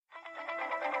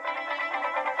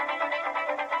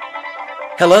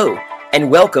Hello, and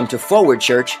welcome to Forward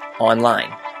Church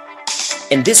Online.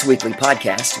 In this weekly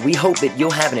podcast, we hope that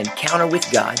you'll have an encounter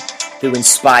with God through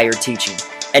inspired teaching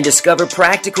and discover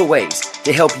practical ways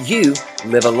to help you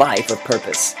live a life of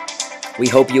purpose. We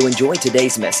hope you enjoy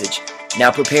today's message.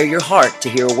 Now prepare your heart to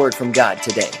hear a word from God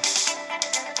today.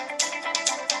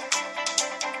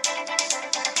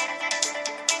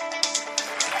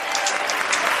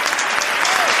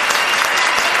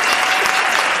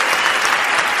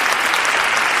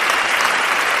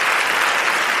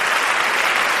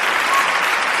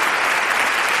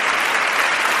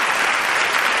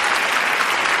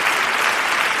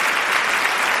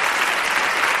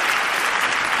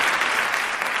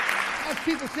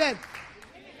 People said,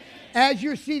 as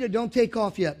you're seated, don't take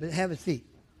off yet, but have a seat.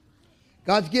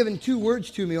 God's given 2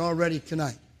 words to me already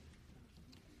tonight.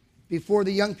 Before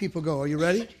the young people go, are you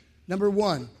ready? Number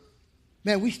 1,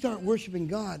 man, we start worshiping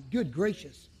God. Good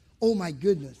gracious. Oh, my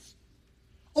goodness.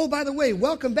 Oh, by the way,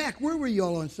 welcome back. Where were you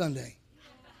all on Sunday?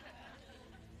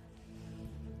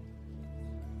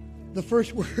 The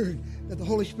first word that the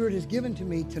Holy Spirit has given to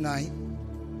me tonight,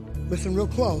 listen real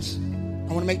close.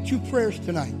 I want to make 2 prayers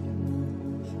tonight.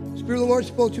 The Spirit of the Lord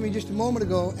spoke to me just a moment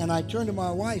ago, and I turned to my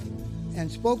wife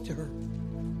and spoke to her.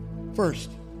 First,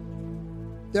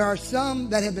 there are some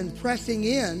that have been pressing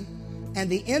in, and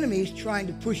the enemy's trying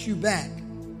to push you back.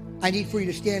 I need for you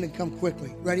to stand and come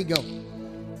quickly. Ready, go.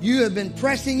 You have been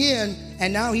pressing in,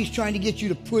 and now he's trying to get you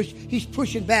to push. He's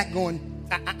pushing back, going,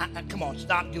 come on,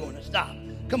 stop doing it, stop.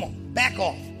 Come on, back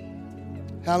off.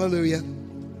 Hallelujah.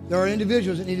 There are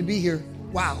individuals that need to be here.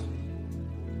 Wow.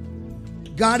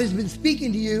 God has been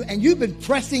speaking to you, and you've been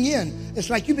pressing in. It's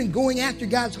like you've been going after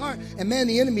God's heart. And man,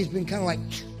 the enemy's been kind of like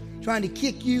trying to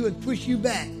kick you and push you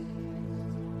back.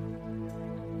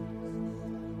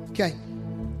 Okay.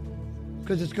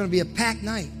 Because it's going to be a packed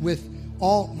night with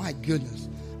all, my goodness.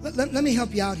 Let me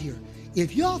help you out here.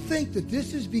 If y'all think that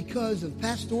this is because of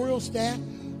pastoral staff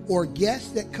or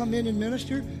guests that come in and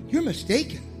minister, you're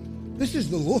mistaken. This is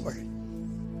the Lord.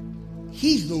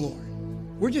 He's the Lord.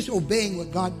 We're just obeying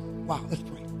what God... Wow, let's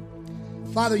pray.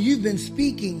 Father, you've been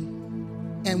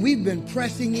speaking, and we've been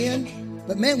pressing in,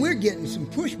 but man, we're getting some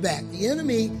pushback. The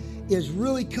enemy is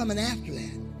really coming after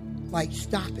that. Like,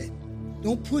 stop it.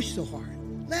 Don't push so hard.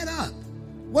 Let up.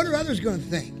 What are others going to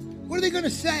think? What are they going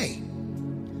to say?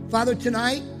 Father,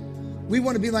 tonight, we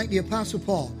want to be like the Apostle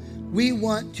Paul. We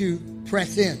want to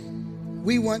press in.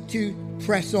 We want to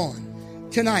press on.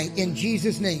 Tonight, in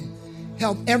Jesus' name,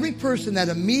 help every person that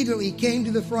immediately came to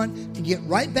the front to get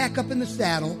right back up in the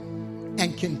saddle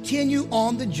and continue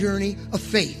on the journey of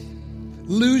faith,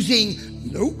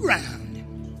 losing no ground,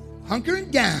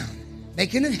 hunkering down,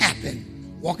 making it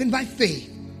happen, walking by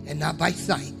faith and not by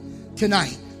sight.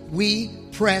 Tonight, we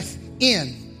press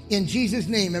in Jesus'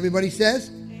 name. Everybody says?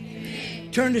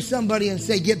 Amen. Turn to somebody and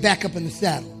say, get back up in the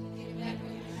saddle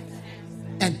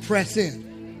and press in.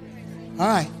 All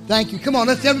right, thank you. Come on,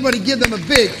 let's everybody give them a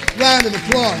big round of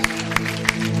applause.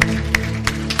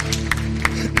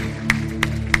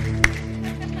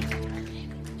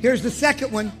 Here's the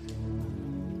second one.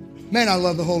 Man, I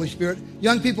love the Holy Spirit.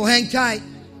 Young people, hang tight.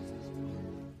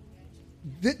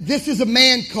 This is a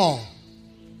man call.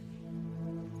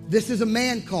 This is a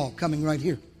man call coming right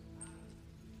here.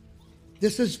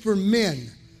 This is for men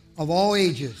of all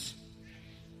ages.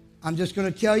 I'm just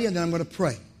going to tell you, and then I'm going to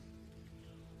pray.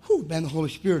 Whew, man, the Holy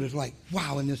Spirit is like,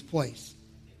 wow, in this place.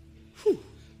 Whew.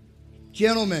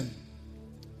 Gentlemen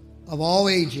of all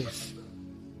ages,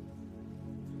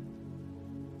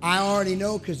 I already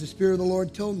know because the Spirit of the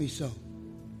Lord told me so.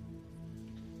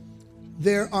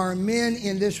 There are men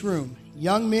in this room,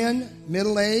 young men,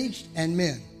 middle-aged, and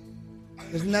men.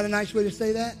 Isn't that a nice way to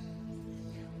say that?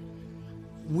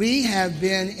 We have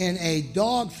been in a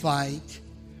dogfight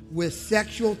with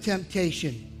sexual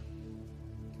temptation.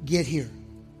 Get here.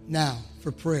 Now,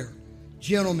 for prayer.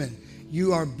 Gentlemen,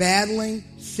 you are battling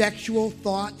sexual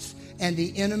thoughts, and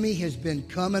the enemy has been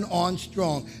coming on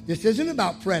strong. This isn't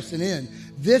about pressing in.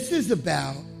 This is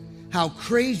about how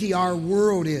crazy our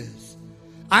world is.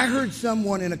 I heard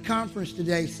someone in a conference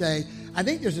today say, I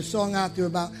think there's a song out there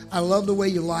about, I love the way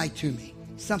you lie to me.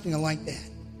 Something like that.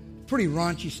 Pretty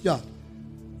raunchy stuff.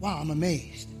 Wow, I'm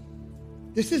amazed.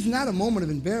 This is not a moment of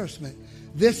embarrassment.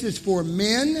 This is for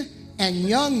men and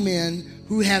young men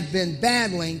who have been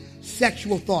battling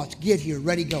sexual thoughts. Get here.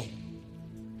 Ready, go.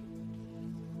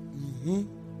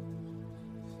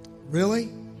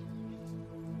 Really?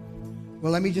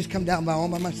 Well, let me just come down all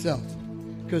by myself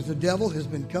because the devil has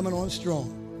been coming on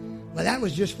strong. Well, that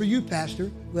was just for you,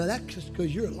 Pastor. Well, that's just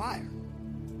because you're a liar.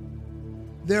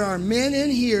 There are men in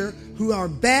here who are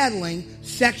battling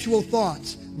sexual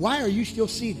thoughts. Why are you still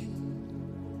seated?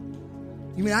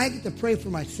 You mean I get to pray for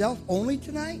myself only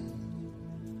tonight?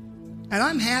 And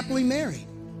I'm happily married.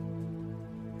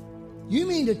 You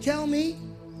mean to tell me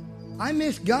I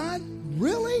miss God?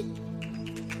 Really?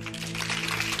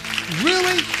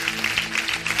 Really?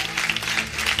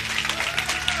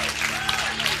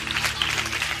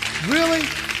 Really?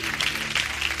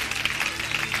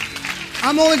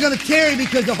 I'm only going to tarry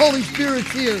because the Holy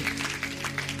Spirit's here.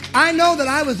 I know that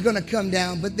I was going to come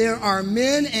down, but there are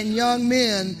men and young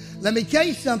men. Let me tell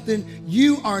you something.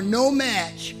 You are no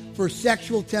match for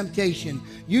sexual temptation.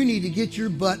 You need to get your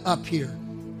butt up here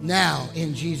now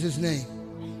in Jesus' name.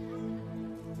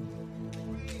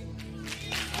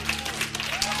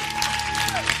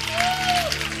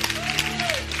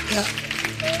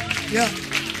 Yeah.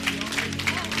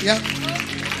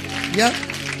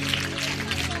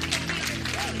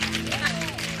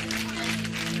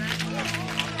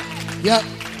 Yep.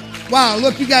 Wow,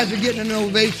 look, you guys are getting an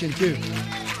ovation too.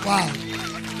 Wow.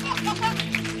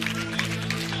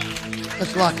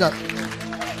 Let's lock up.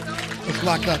 Let's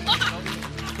lock up.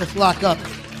 Let's lock up.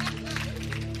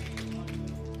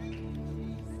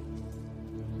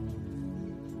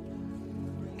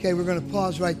 Okay, we're going to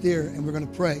pause right there and we're going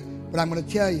to pray. But I'm going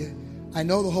to tell you, I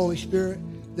know the Holy Spirit.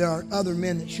 There are other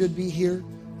men that should be here.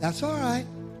 That's all right.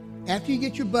 After you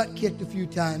get your butt kicked a few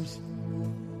times,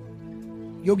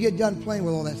 you'll get done playing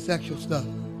with all that sexual stuff.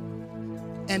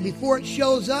 And before it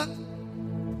shows up,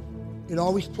 it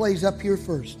always plays up here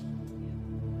first.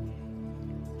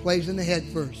 Plays in the head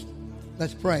first.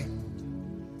 Let's pray.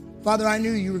 Father, I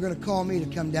knew you were going to call me to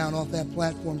come down off that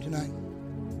platform tonight.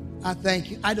 I thank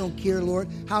you. I don't care, Lord,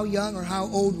 how young or how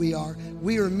old we are.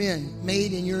 We are men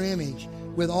made in your image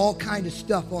with all kind of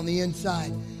stuff on the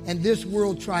inside. And this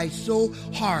world tries so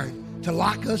hard to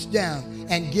lock us down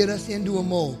and get us into a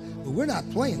mold. But we're not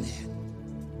playing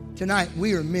that. Tonight,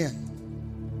 we are men.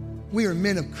 We are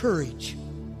men of courage.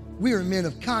 We are men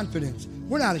of confidence.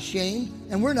 We're not ashamed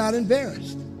and we're not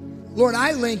embarrassed. Lord,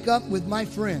 I link up with my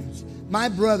friends, my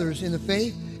brothers in the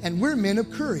faith, and we're men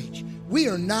of courage. We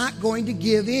are not going to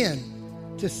give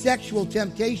in to sexual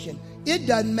temptation. It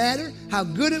doesn't matter how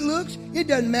good it looks. It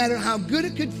doesn't matter how good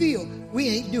it could feel. We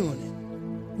ain't doing it.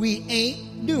 We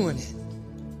ain't doing it.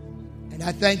 And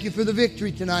I thank you for the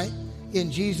victory tonight in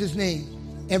Jesus'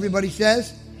 name. Everybody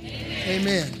says, amen.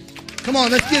 Amen. Come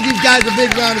on, let's give these guys a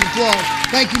big round of applause.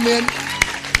 Thank you, men.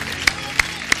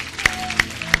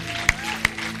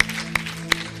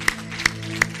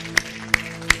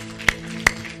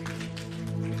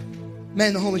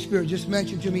 Man, the Holy Spirit just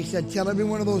mentioned to me, he said, tell every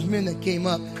one of those men that came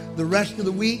up, the rest of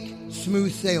the week,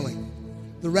 smooth sailing.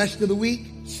 The rest of the week,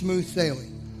 smooth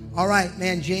sailing. All right,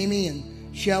 man, Jamie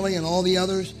and Shelley and all the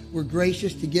others were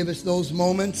gracious to give us those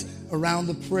moments around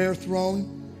the prayer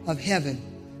throne of heaven.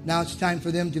 Now it's time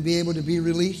for them to be able to be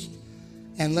released.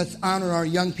 And let's honor our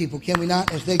young people, can we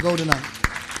not, as they go tonight.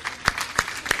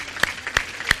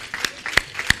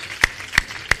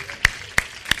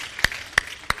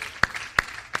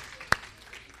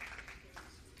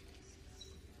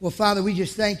 Well, Father, we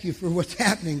just thank you for what's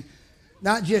happening,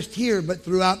 not just here, but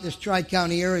throughout this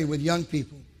Tri-County area with young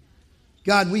people.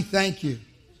 God, we thank you.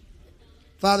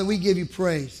 Father, we give you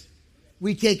praise.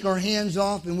 We take our hands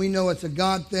off and we know it's a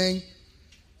God thing.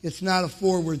 It's not a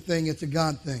forward thing, it's a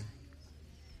God thing.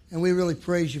 And we really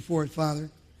praise you for it,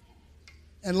 Father.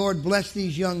 And Lord, bless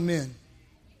these young men.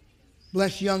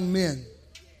 Bless young men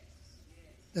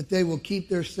that they will keep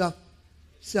their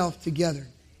self together.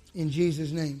 In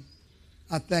Jesus' name,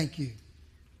 I thank you.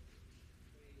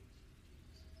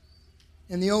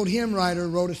 And the old hymn writer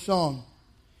wrote a song,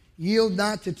 yield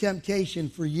not to temptation,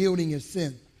 for yielding is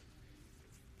sin.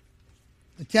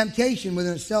 The temptation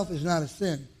within itself is not a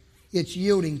sin. It's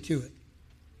yielding to it.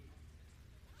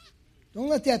 Don't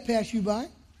let that pass you by.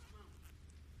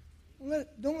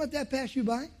 Don't let that pass you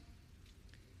by.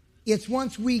 It's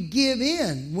once we give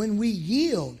in, when we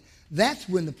yield, that's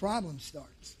when the problem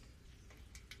starts.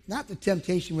 Not the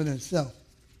temptation within itself.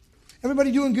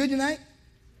 Everybody doing good tonight?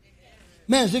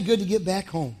 Man, is it good to get back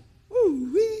home.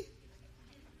 Woo-wee.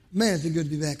 Man, is it good to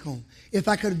be back home. If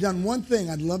I could have done one thing,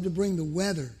 I'd love to bring the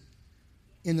weather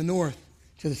in the north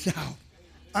to the south.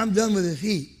 I'm done with this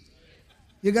heat.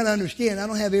 You got to understand, I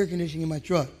don't have air conditioning in my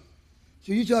truck.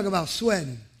 So you talk about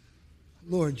sweating.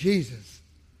 Lord Jesus.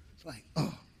 It's like,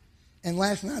 oh. And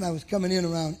last night I was coming in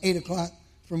around 8 o'clock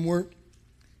from work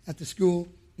at the school.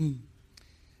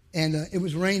 And it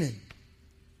was raining.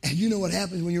 And you know what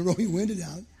happens when you roll your window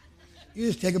down. You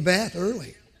just take a bath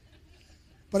early.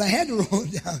 But I had to roll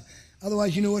it down.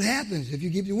 Otherwise, you know what happens if you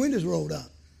keep your windows rolled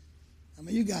up. I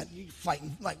mean, you're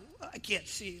fighting like, I can't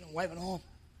see, wiping off.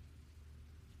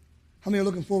 How many are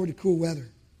looking forward to cool weather?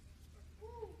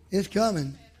 It's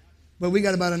coming. But we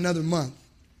got about another month.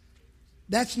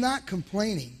 That's not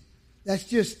complaining. That's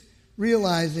just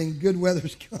realizing good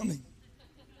weather's coming.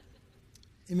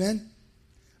 Amen?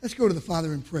 Let's go to the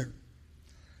Father in prayer.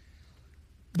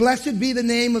 Blessed be the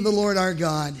name of the Lord our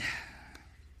God,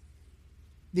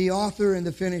 the author and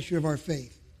the finisher of our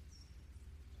faith.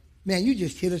 Man, you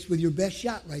just hit us with your best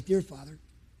shot right there, Father.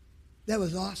 That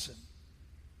was awesome.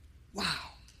 Wow.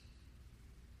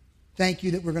 Thank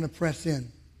you that we're going to press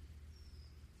in.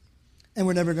 And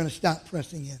we're never going to stop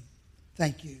pressing in.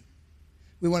 Thank you.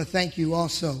 We want to thank you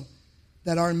also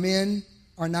that our men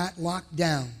are not locked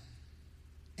down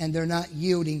and they're not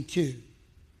yielding to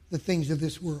the things of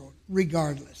this world,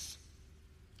 regardless.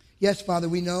 Yes, Father,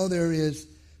 we know there is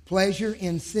pleasure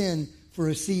in sin for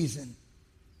a season,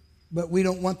 but we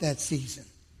don't want that season.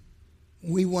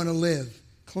 We want to live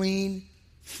clean,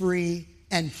 free,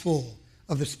 and full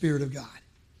of the Spirit of God.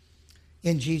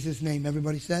 In Jesus' name,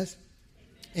 everybody says,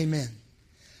 amen.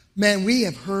 Man, we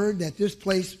have heard that this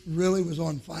place really was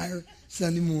on fire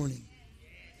Sunday morning.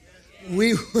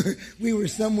 We were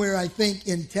somewhere, I think,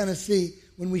 in Tennessee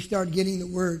when we started getting the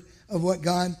word of what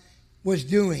God was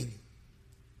doing.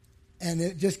 And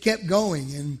it just kept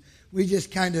going. And we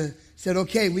just kind of said,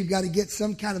 okay, we've got to get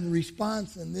some kind of a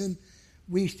response. And then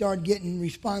we started getting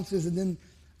responses. And then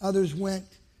others went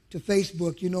to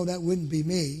Facebook. You know that wouldn't be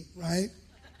me, right?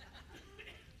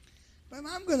 But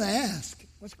I'm going to ask,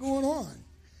 what's going on?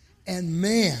 And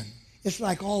man, it's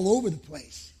like all over the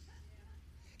place.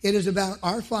 It is about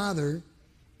our Father,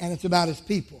 and it's about His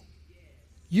people.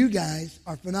 You guys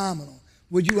are phenomenal.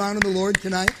 Would you honor the Lord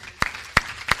tonight?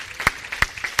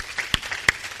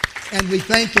 And we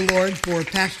thank the Lord for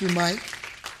Pastor Mike,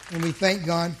 and we thank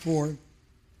God for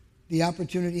the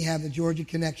opportunity to have the Georgia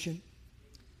Connection.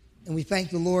 And we thank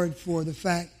the Lord for the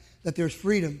fact that there's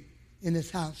freedom in this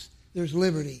house. There's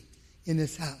liberty in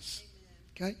this house.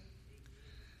 Okay?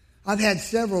 I've had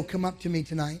several come up to me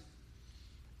tonight,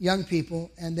 young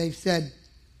people, and they've said,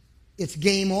 it's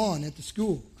game on at the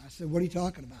school. I said, what are you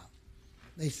talking about?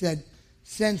 They said,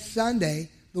 since Sunday,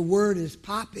 the word is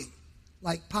popping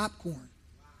like popcorn.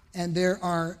 And there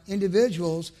are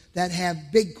individuals that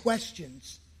have big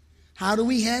questions. How do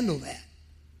we handle that?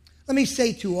 Let me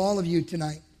say to all of you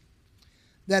tonight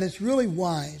that it's really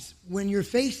wise when you're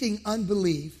facing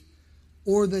unbelief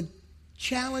or the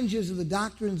challenges of the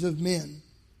doctrines of men,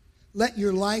 let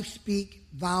your life speak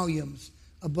volumes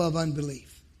above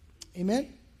unbelief.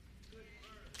 Amen?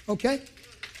 Okay?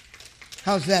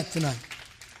 How's that tonight?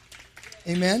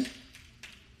 Amen?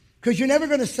 Because you're never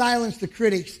going to silence the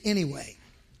critics anyway.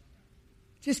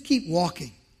 Just keep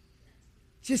walking.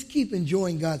 Just keep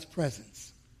enjoying God's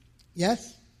presence.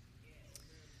 Yes?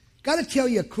 Got to tell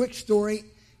you a quick story,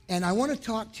 and I want to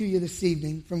talk to you this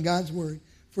evening from God's Word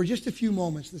for just a few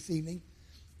moments this evening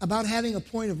about having a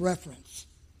point of reference.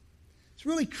 It's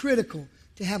really critical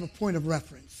to have a point of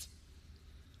reference.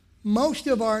 Most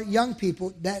of our young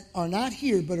people that are not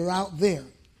here but are out there,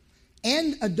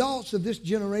 and adults of this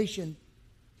generation,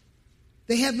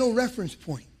 they have no reference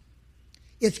point.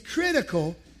 It's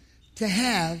critical to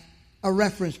have a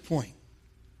reference point.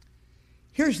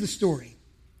 Here's the story.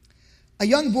 A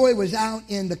young boy was out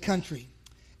in the country,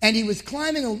 and he was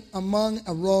climbing among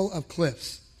a row of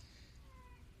cliffs.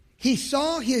 He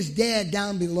saw his dad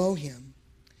down below him,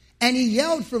 and he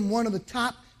yelled from one of the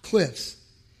top cliffs,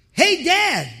 "Hey,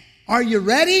 Dad, are you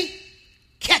ready?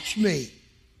 Catch me."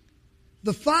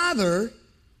 The father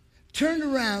turned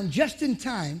around just in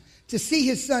time to see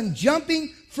his son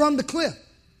jumping from the cliff.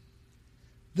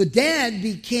 The dad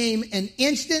became an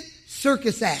instant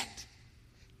circus act,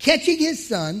 catching his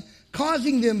son,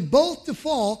 causing them both to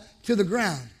fall to the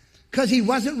ground because he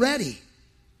wasn't ready.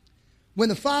 When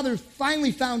the father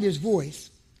finally found his voice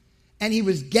and he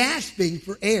was gasping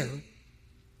for air,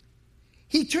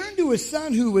 he turned to his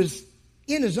son who was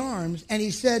in his arms and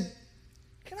he said,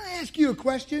 "Can I ask you a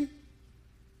question?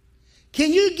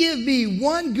 Can you give me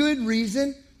one good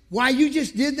reason why you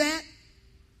just did that?"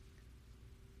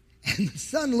 And the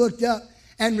son looked up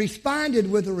and responded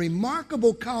with a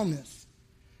remarkable calmness.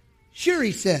 "Sure,"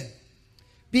 he said,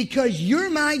 "because you're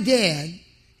my dad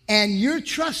and you're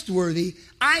trustworthy,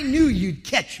 I knew you'd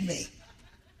catch me."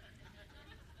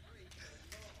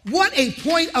 What a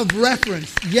point of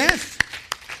reference, yes?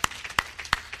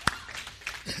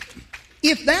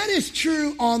 If that is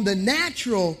true on the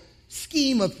natural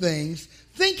scheme of things,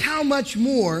 think how much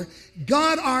more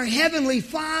God, our Heavenly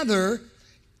Father,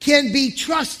 can be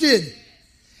trusted.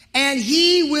 And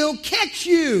He will catch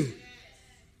you.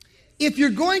 If you're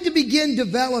going to begin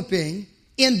developing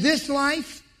in this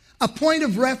life a point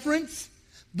of reference,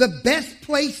 the best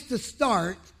place to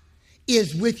start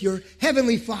is with your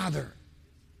Heavenly Father.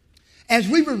 As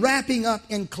we were wrapping up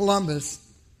in Columbus,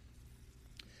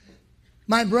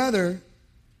 my brother,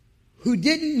 who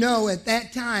didn't know at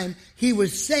that time he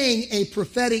was saying a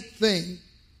prophetic thing,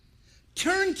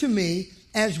 turned to me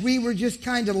as we were just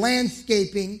kind of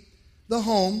landscaping the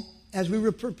home as we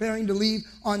were preparing to leave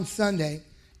on Sunday,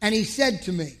 and he said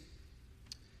to me,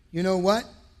 "You know what?"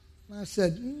 I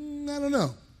said, "I don't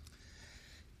know."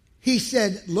 He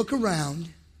said, "Look around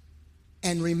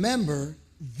and remember,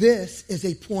 this is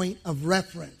a point of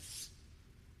reference."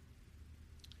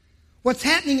 What's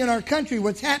happening in our country,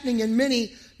 what's happening in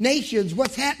many nations,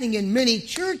 what's happening in many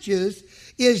churches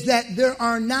is that there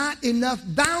are not enough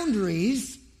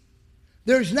boundaries.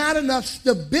 There's not enough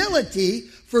stability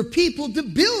for people to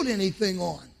build anything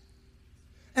on.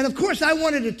 And of course, I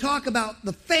wanted to talk about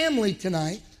the family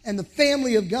tonight and the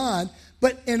family of God.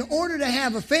 But in order to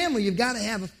have a family, you've got to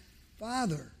have a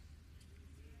father.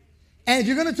 And if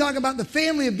you're going to talk about the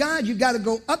family of God, you've got to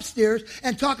go upstairs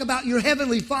and talk about your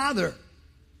Heavenly Father.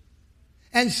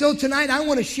 And so tonight I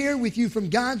want to share with you from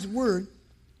God's Word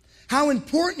how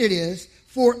important it is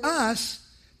for us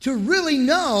to really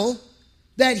know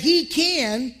that He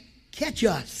can catch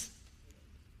us.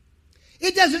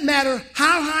 It doesn't matter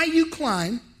how high you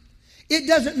climb. It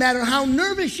doesn't matter how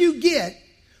nervous you get.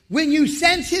 When you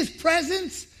sense His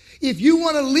presence, if you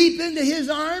want to leap into His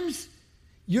arms,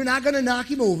 you're not going to knock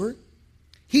Him over.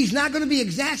 He's not going to be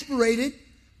exasperated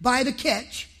by the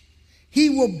catch. He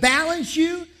will balance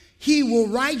you. He will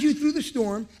ride you through the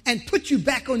storm and put you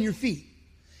back on your feet.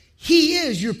 He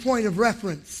is your point of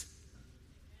reference.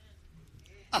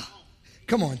 Oh,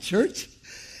 come on, church.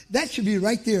 That should be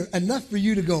right there enough for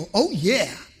you to go, "Oh,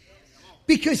 yeah."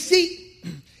 Because, see,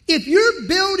 if you're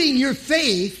building your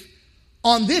faith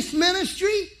on this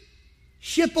ministry,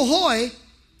 ship ahoy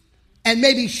and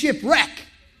maybe shipwreck.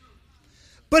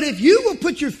 But if you will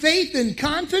put your faith and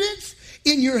confidence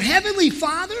in your Heavenly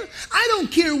Father, I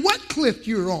don't care what cliff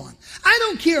you're on. I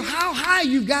don't care how high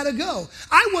you've got to go.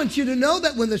 I want you to know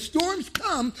that when the storms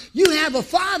come, you have a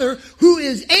Father who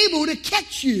is able to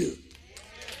catch you.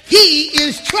 He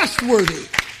is trustworthy.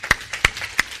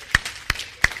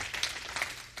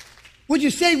 Would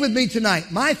you say with me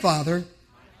tonight, my Father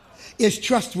is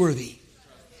trustworthy.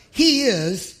 He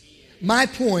is my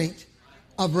point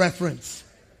of reference.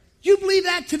 Do you believe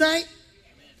that tonight?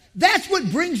 That's what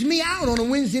brings me out on a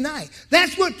Wednesday night.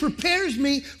 That's what prepares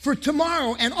me for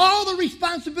tomorrow and all the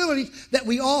responsibilities that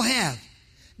we all have.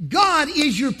 God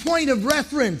is your point of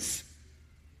reference.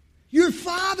 Your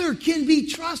Father can be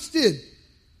trusted.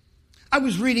 I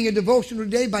was reading a devotional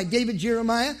today by David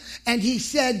Jeremiah, and he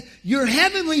said, your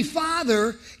Heavenly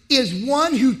Father is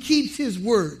one who keeps His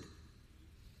word.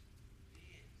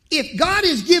 If God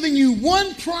has given you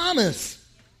one promise,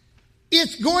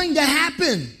 it's going to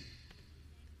happen.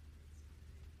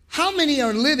 How many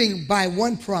are living by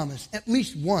one promise? At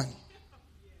least one.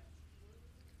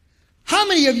 How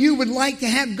many of you would like to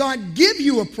have God give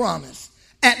you a promise?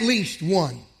 At least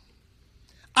one.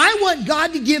 I want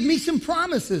God to give me some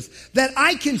promises that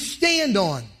I can stand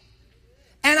on.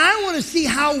 And I want to see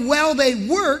how well they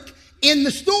work in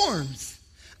the storms.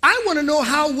 I want to know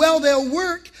how well they'll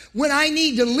work when I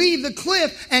need to leave the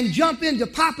cliff and jump into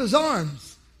Papa's arms.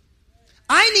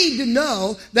 I need to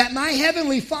know that my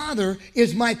Heavenly Father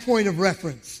is my point of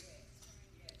reference.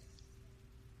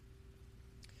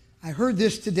 I heard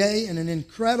this today in an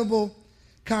incredible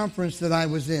conference that I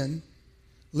was in.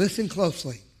 Listen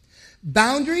closely.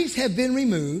 Boundaries have been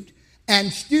removed,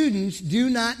 and students do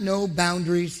not know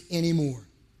boundaries anymore.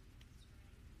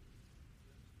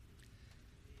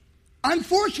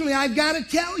 Unfortunately, I've got to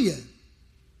tell you,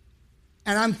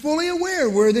 and I'm fully aware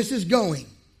where this is going.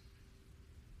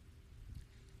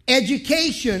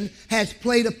 Education has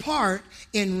played a part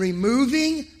in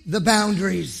removing the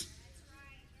boundaries.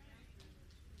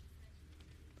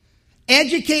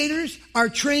 Educators are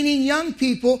training young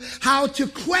people how to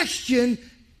question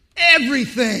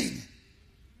everything.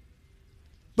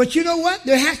 But you know what?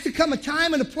 There has to come a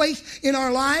time and a place in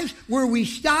our lives where we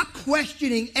stop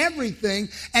questioning everything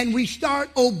and we start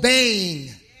obeying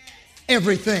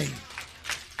everything.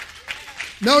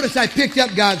 Notice I picked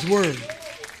up God's word.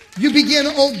 You begin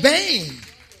obeying.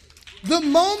 The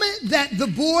moment that the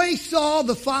boy saw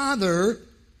the father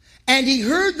and he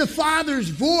heard the father's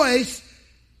voice,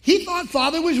 he thought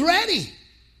father was ready.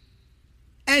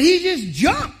 And he just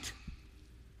jumped.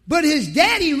 But his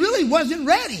daddy really wasn't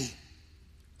ready.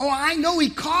 Oh, I know he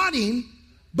caught him,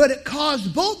 but it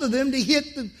caused both of them to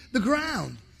hit the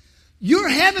ground. Your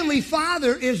Heavenly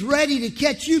Father is ready to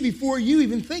catch you before you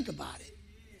even think about it.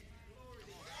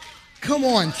 Come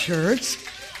on, church.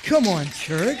 Come on,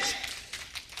 church.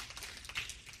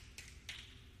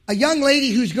 a young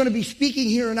lady who's going to be speaking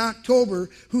here in October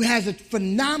who has a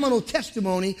phenomenal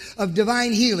testimony of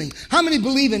divine healing. How many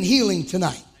believe in healing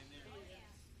tonight?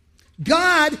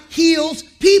 God heals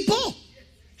people.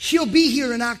 She'll be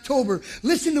here in October.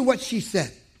 Listen to what she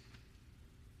said.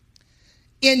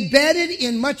 Embedded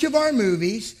in much of our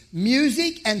movies,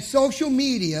 music, and social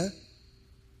media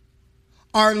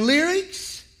are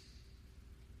lyrics,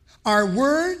 are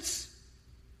words,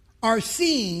 are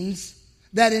scenes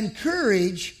that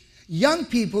encourage young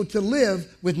people to live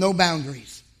with no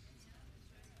boundaries.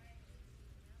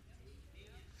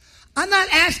 I'm not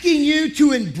asking you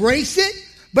to embrace it,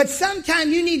 but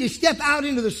sometimes you need to step out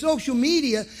into the social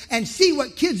media and see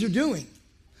what kids are doing.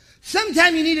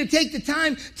 Sometimes you need to take the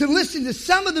time to listen to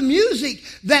some of the music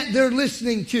that they're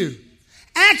listening to.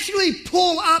 Actually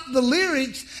pull up the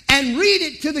lyrics and read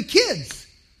it to the kids.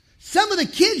 Some of the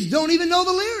kids don't even know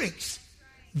the lyrics.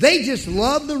 They just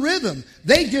love the rhythm.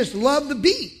 They just love the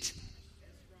beat.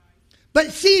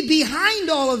 But see, behind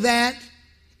all of that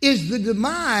is the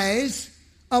demise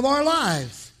of our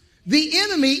lives. The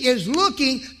enemy is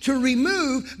looking to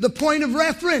remove the point of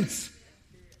reference.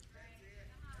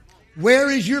 Where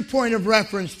is your point of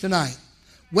reference tonight?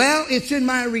 Well, it's in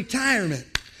my retirement.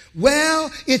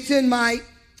 It's in none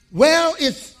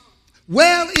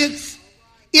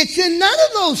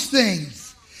of those things.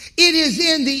 It is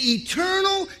in the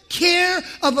eternal care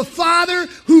of a Father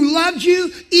who loved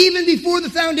you even before the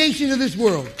foundation of this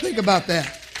world. Think about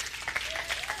that.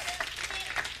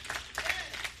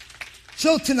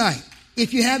 So tonight,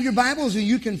 if you have your Bibles and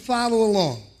you can follow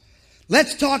along,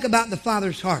 let's talk about the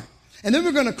Father's heart. And then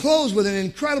we're going to close with an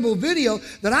incredible video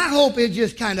that I hope it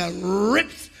just kind of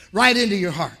rips right into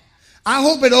your heart. I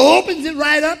hope it opens it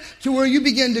right up to where you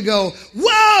begin to go,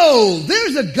 whoa,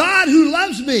 there's a God who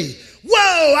loves me.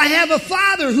 Whoa, I have a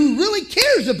Father who really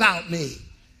cares about me.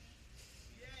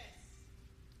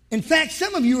 In fact,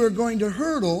 some of you are going to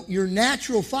hurdle your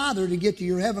natural father to get to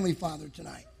your heavenly Father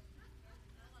tonight.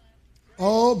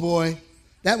 Oh boy,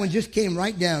 that one just came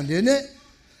right down, didn't it?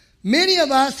 Many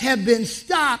of us have been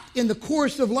stopped in the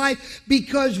course of life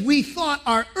because we thought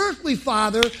our earthly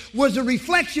father was a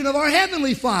reflection of our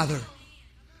heavenly Father.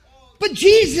 But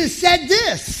Jesus said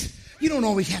this. You don't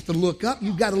always have to look up.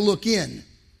 You've got to look in.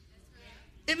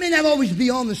 It may not always be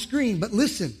on the screen, but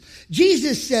listen.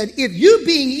 Jesus said, if you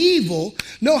being evil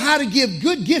know how to give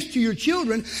good gifts to your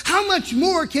children, how much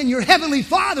more can your heavenly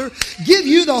Father give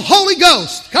you the Holy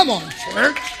Ghost? Come on,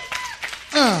 church.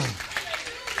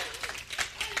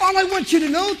 All I want you to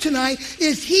know tonight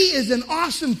is He is an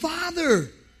awesome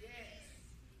Father.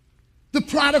 The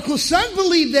prodigal son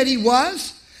believed that he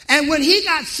was. And when he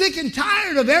got sick and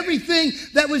tired of everything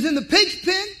that was in the pig's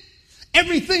pen,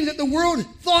 everything that the world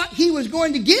thought he was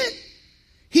going to get,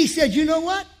 he said, you know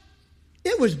what?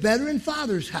 It was better in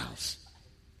Father's house.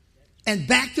 And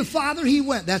back to Father he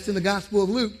went. That's in the Gospel of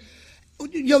Luke. And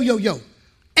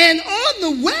on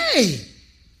the way,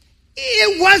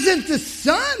 it wasn't the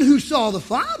Son who saw the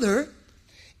Father.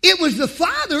 It was the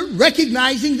Father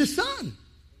recognizing the Son.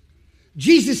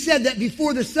 Jesus said that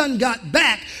before the Son got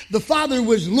back, the Father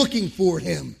was looking for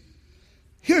him.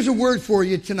 Here's a word for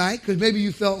you tonight, because maybe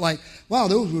you felt like, wow,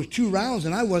 those were 2 rounds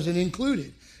and I wasn't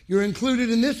included. You're included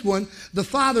in this one. The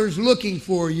Father's looking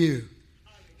for you.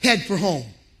 Head for home.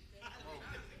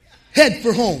 Head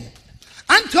for home.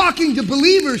 I'm talking to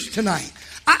believers tonight.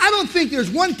 I don't think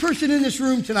there's one person in this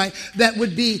room tonight that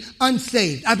would be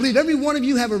unsaved. I believe every one of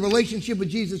you have a relationship with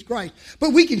Jesus Christ.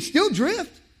 But we can still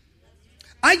drift.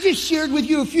 I just shared with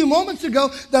you a few moments ago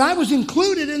that I was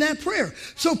included in that prayer.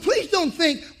 So please don't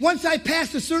think once I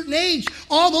pass a certain age,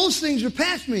 all those things are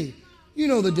past me. You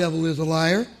know the devil is a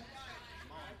liar.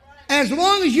 As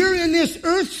long as you're in this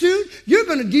earth suit, you're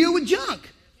going to deal with junk.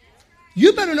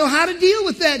 You better know how to deal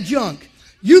with that junk.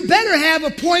 You better have a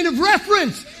point of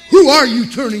reference. Who are you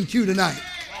turning to tonight?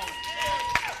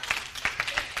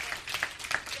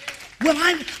 Well,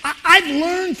 I've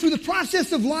learned through the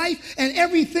process of life and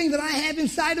everything that I have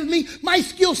inside of me, my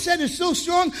skill set is so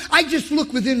strong, I just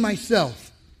look within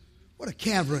myself. What a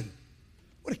cavern.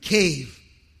 What a cave.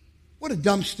 What a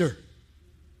dumpster.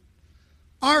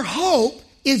 Our hope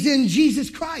is in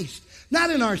Jesus Christ, not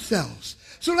in ourselves.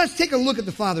 So let's take a look at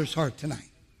the Father's heart tonight.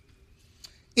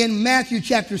 In Matthew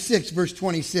chapter 6, verse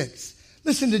 26,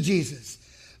 listen to Jesus.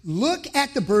 Look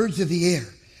at the birds of the air.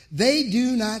 They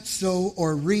do not sow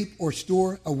or reap or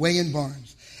store away in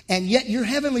barns, and yet your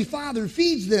heavenly Father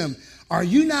feeds them. Are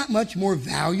you not much more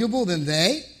valuable than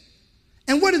they?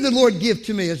 And what did the Lord give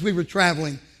to me as we were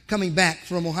traveling, coming back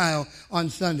from Ohio on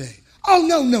Sunday? Oh,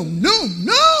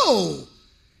 no.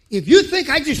 If you think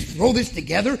I just throw this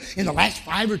together in the last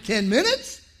 5 or 10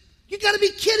 minutes, you got to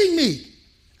be kidding me.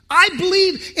 I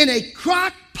believe in a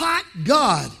crock pot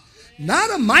God,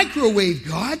 not a microwave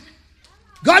God.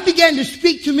 God began to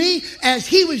speak to me as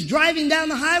he was driving down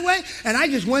the highway, and I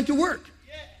just went to work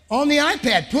on the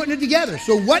iPad, putting it together.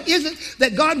 So what is it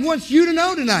that God wants you to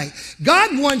know tonight?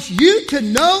 God wants you to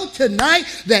know tonight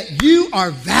that you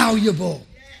are valuable.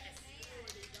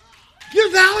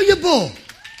 You're valuable.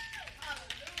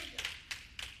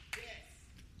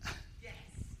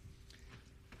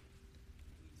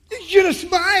 You should have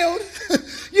smiled.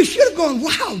 You should have gone,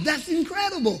 wow, that's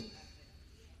incredible.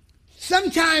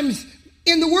 Sometimes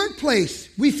in the workplace,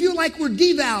 we feel like we're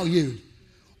devalued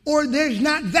or there's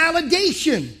not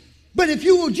validation. But if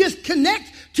you will just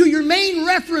connect to your main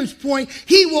reference point,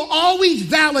 he will always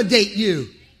validate you.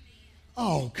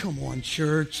 Oh, come on,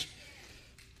 church.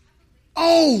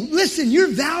 Oh, listen,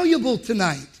 you're valuable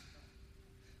tonight.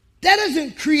 That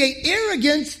doesn't create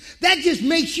arrogance. That just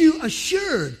makes you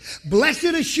assured. Blessed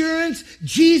assurance,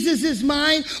 Jesus is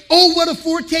mine. Oh, what a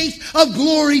foretaste of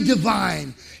glory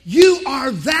divine. You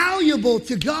are valuable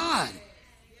to God.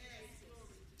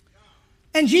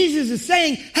 And Jesus is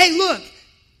saying, hey, look,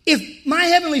 if my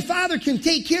heavenly Father can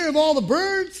take care of all the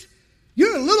birds,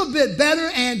 you're a little bit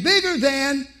better and bigger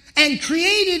than and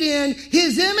created in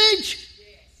his image.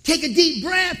 Take a deep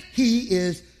breath. He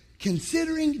is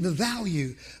considering the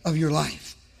value of your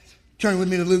life. Turn with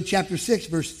me to Luke chapter 6,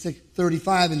 verse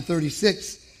 35 and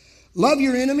 36. Love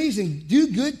your enemies and do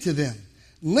good to them.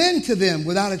 Lend to them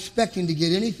without expecting to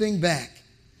get anything back.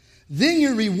 Then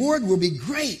your reward will be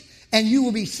great, and you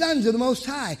will be sons of the Most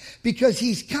High, because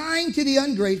he's kind to the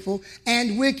ungrateful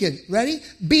and wicked. Ready?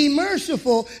 Be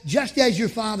merciful just as your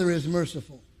Father is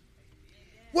merciful.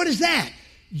 What is that?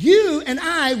 You and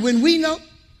I, when we know,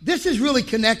 this is really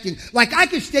connecting. Like I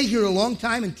could stay here a long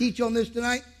time and teach on this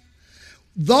tonight.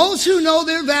 Those who know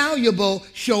they're valuable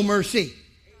show mercy.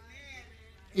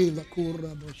 When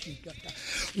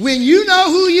you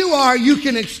know who you are, you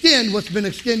can extend what's been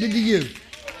extended to you.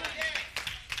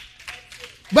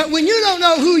 But when you don't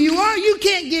know who you are, you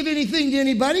can't give anything to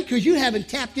anybody because you haven't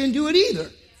tapped into it either.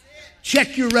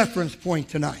 Check your reference point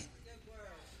tonight.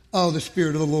 Oh, the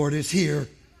Spirit of the Lord is here.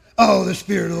 Oh, the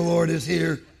Spirit of the Lord is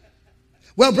here.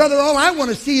 Well, brother, all I want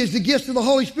to see is the gifts of the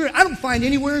Holy Spirit. I don't find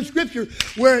anywhere in Scripture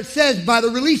where it says, by the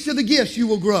release of the gifts, you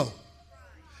will grow.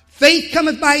 Faith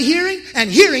cometh by hearing, and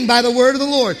hearing by the word of the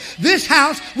Lord. This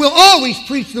house will always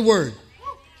preach the word.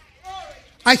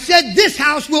 I said this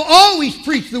house will always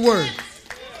preach the word.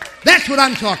 That's what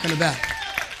I'm talking about.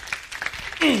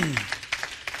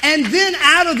 And then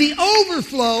out of the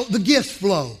overflow, the gifts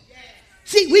flow.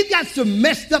 See, we've got some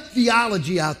messed up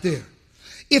theology out there.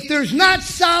 If there's not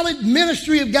solid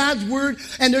ministry of God's word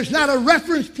and there's not a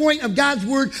reference point of God's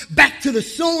word back to the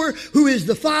sower who is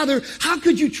the Father, how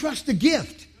could you trust the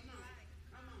gift?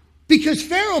 Because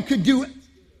Pharaoh could do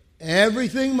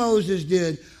everything Moses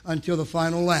did until the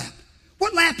final lap.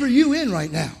 What lap are you in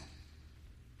right now?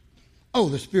 Oh,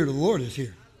 the Spirit of the Lord is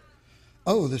here.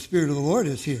 Oh, the Spirit of the Lord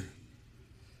is here.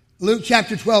 Luke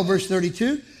chapter 12, verse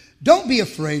 32. Don't be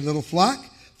afraid, little flock,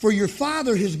 for your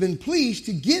Father has been pleased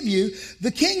to give you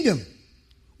the kingdom.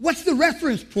 What's the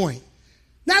reference point?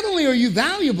 Not only are you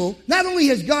valuable, not only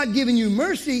has God given you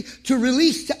mercy to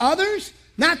release to others,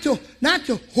 not to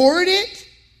hoard it,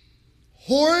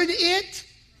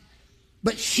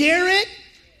 but share it.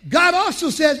 God also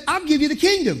says, I'll give you the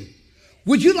kingdom.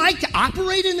 Would you like to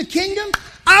operate in the kingdom?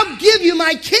 I'll give you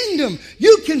my kingdom.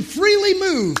 You can freely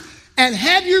move and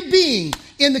have your being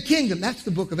in the kingdom. That's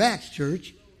the book of Acts,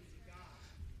 church.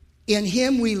 In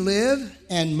him we live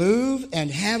and move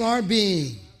and have our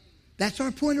being. That's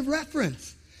our point of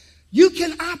reference. You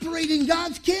can operate in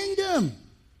God's kingdom.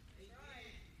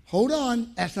 Hold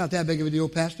on. That's not that big of a deal,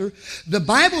 Pastor. The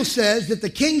Bible says that the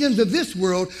kingdoms of this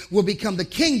world will become the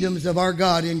kingdoms of our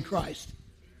God in Christ.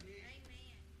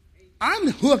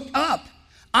 I'm hooked up.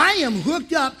 I am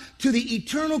hooked up to the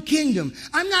eternal kingdom.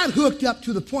 I'm not hooked up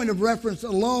to the point of reference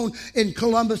alone in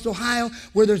Columbus, Ohio,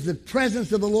 where there's the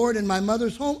presence of the Lord in my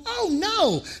mother's home. Oh,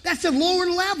 no. That's a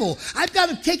lower level. I've got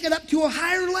to take it up to a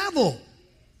higher level.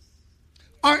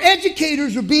 Our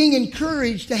educators are being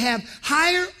encouraged to have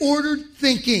higher ordered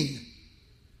thinking.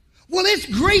 Well, it's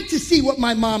great to see what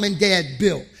my mom and dad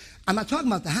built. I'm not talking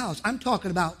about the house. I'm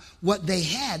talking about what they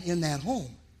had in that home.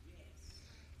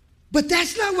 But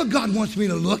that's not what God wants me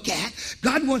to look at.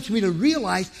 God wants me to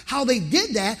realize how they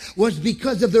did that was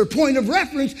because of their point of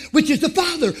reference, which is the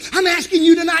Father. I'm asking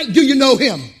you tonight, do you know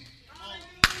him?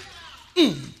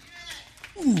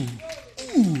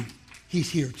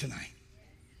 He's here tonight.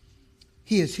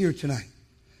 He is here tonight.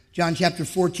 John chapter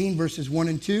 14, verses 1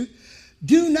 and 2.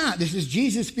 Do not, this is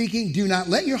Jesus speaking, do not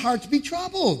let your hearts be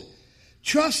troubled.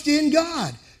 Trust in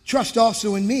God. trust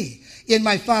also in me. In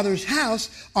my Father's house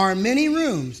are many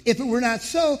rooms. If it were not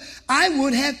so, I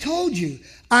would have told you.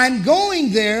 I'm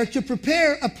going there to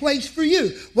prepare a place for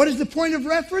you. What is the point of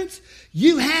reference?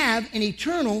 You have an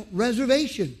eternal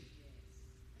reservation.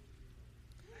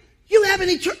 You have an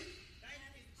eternal...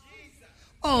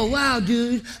 Oh, wow,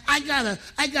 dude. I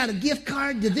got a gift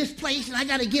card to this place and I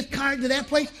got a gift card to that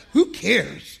place. Who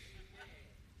cares?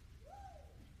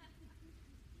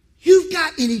 You've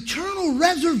got an eternal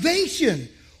reservation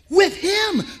with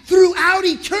him throughout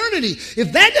eternity.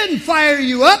 If that doesn't fire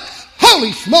you up,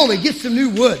 holy smoly, get some new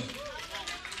wood.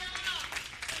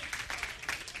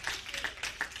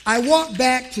 I walked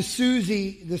back to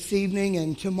Susie this evening,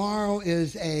 and tomorrow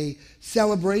is a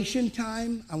celebration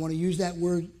time. I want to use that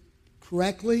word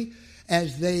correctly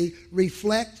as they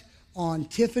reflect on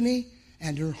Tiffany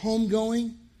and her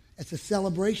homegoing. It's a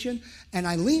celebration. And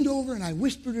I leaned over and I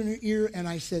whispered in her ear and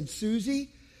I said, Susie,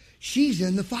 she's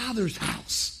in the Father's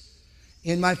house.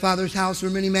 In my Father's house are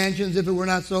many mansions. If it were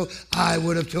not so, I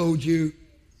would have told you.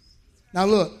 Now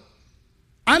look,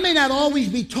 I may not always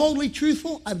be totally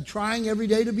truthful. I'm trying every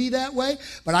day to be that way.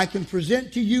 But I can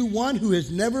present to you one who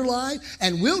has never lied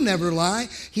and will never lie.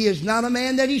 He is not a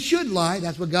man that he should lie.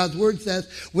 That's what God's word says.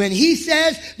 When he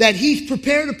says that he's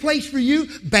prepared a place for you,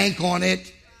 bank on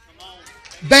it.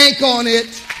 Bank on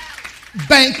it.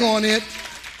 Bank on it.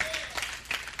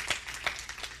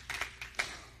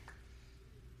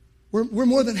 We're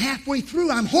more than halfway through.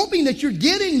 I'm hoping that you're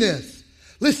getting this.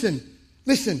 Listen.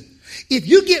 If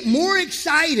you get more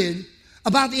excited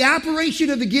about the operation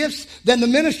of the gifts than the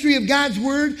ministry of God's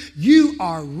word, you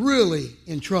are really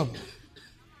in trouble.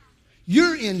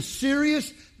 You're in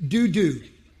serious doo-doo.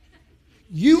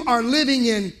 You are living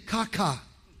in caca.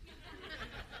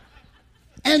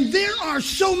 And there are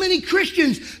so many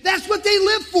Christians, that's what they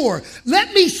live for.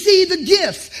 Let me see the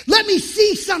gifts. Let me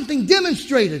see something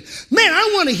demonstrated. Man,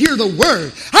 I want to hear the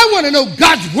word. I want to know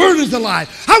God's word is alive.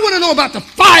 I want to know about the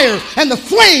fire and the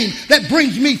flame that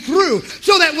brings me through,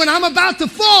 so that when I'm about to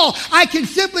fall, I can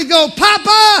simply go,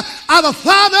 Papa, I'm a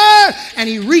Father. And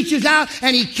he reaches out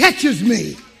and he catches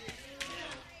me.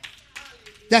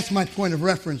 That's my point of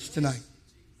reference tonight.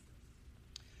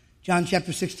 John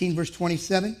chapter 16, verse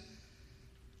 27.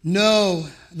 No,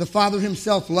 the Father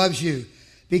himself loves you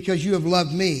because you have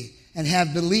loved me and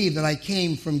have believed that I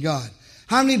came from God.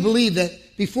 How many believe that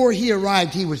before he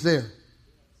arrived, he was there?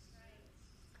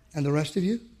 And the rest of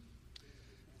you?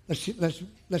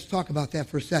 Let's talk about that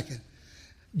for a second.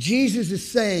 Jesus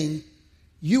is saying,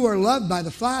 you are loved by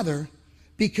the Father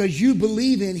because you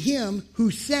believe in him who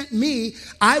sent me.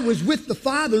 I was with the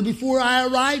Father before I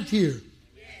arrived here.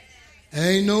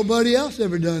 Ain't nobody else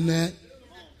ever done that.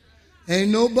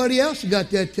 Ain't nobody else got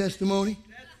that testimony.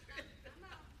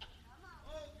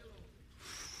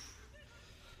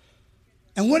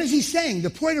 And what is he saying?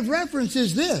 The point of reference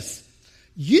is this.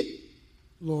 You,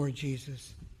 Lord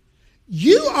Jesus,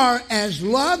 you are as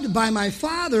loved by my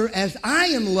Father as I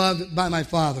am loved by my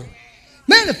Father.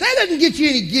 Man, if that doesn't get you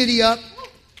any giddy up,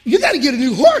 you got to get a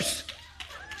new horse.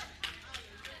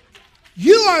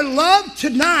 You are loved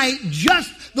tonight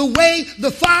just the way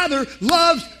the Father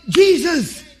loves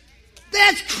Jesus.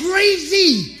 That's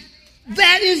crazy.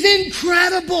 That is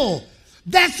incredible.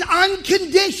 That's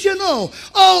unconditional.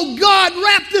 Oh God,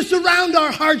 wrap this around our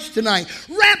hearts tonight.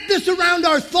 Wrap this around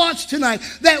our thoughts tonight.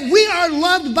 That we are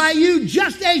loved by you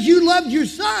just as you loved your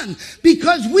Son,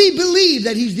 because we believe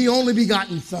that he's the only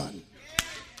begotten Son.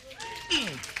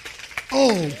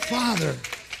 Oh Father.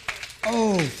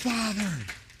 Oh Father.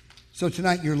 So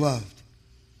tonight you're loved.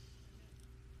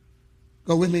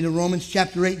 Go with me to Romans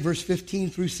chapter 8, verse 15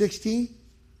 through 16.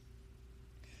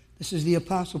 This is the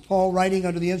Apostle Paul writing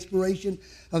under the inspiration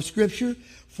of Scripture.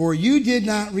 For you did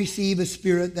not receive a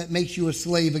spirit that makes you a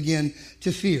slave again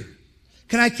to fear.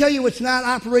 Can I tell you what's not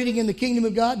operating in the kingdom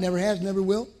of God? Never has, never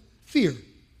will. Fear.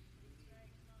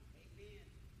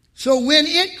 So when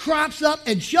it crops up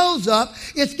and shows up,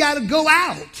 it's got to go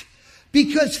out.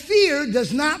 Because fear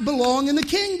does not belong in the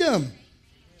kingdom.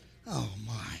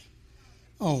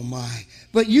 Oh my.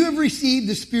 But you have received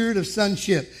the spirit of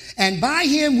sonship. And by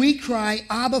him we cry,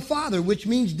 Abba, Father, which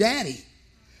means daddy.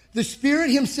 The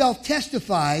Spirit himself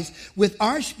testifies with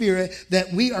our spirit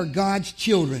that we are God's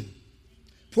children.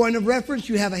 Point of reference,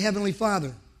 you have a heavenly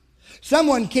Father.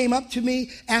 Someone came up to me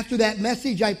after that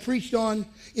message I preached on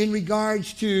in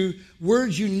regards to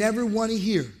words you never want to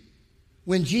hear.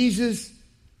 When Jesus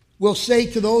will say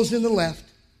to those in the left,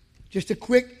 just a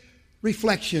quick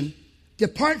reflection,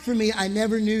 depart from me, I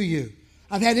never knew you.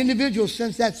 I've had individuals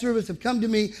since that service have come to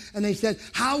me and they said,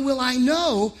 how will I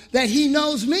know that he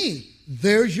knows me?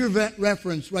 There's your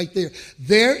reference right there.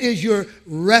 There is your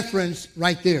reference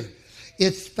right there.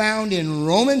 It's found in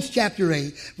Romans chapter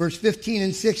 8, verse 15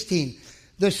 and 16.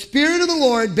 The Spirit of the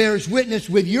Lord bears witness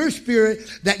with your spirit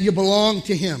that you belong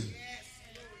to Him.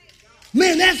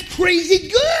 Man, that's crazy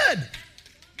good.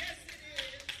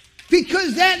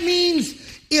 Because that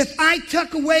means if I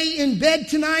tuck away in bed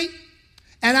tonight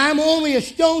and I'm only a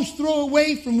stone's throw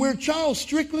away from where Charles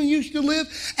Strickland used to live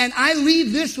and I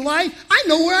leave this life, I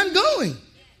know where I'm going.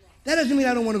 That doesn't mean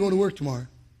I don't want to go to work tomorrow.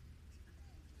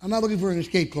 I'm not looking for an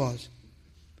escape clause.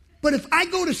 But if I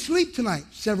go to sleep tonight,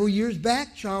 several years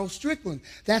back, Charles Strickland,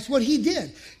 that's what he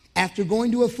did. After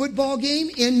going to a football game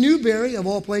in Newberry, of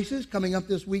all places, coming up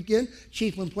this weekend,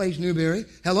 Chiefland plays Newberry.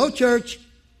 Hello, church.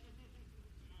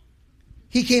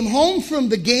 He came home from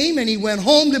the game and he went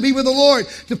home to be with the Lord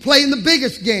to play in the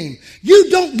biggest game. You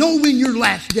don't know when your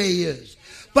last day is.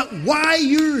 But while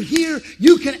you're here,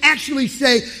 you can actually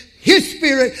say, His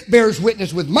Spirit bears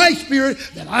witness with my spirit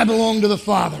that I belong to the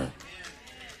Father.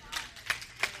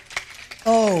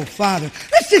 Oh, Father.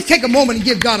 Let's just take a moment and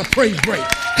give God a praise break.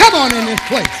 Come on in this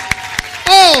place.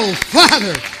 Oh,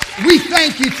 Father, we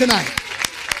thank you tonight.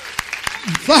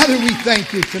 Father, we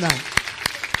thank you tonight.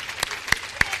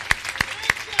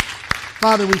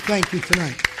 Father, we thank you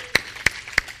tonight.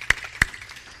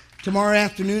 Tomorrow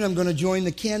afternoon, I'm going to join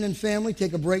the Cannon family,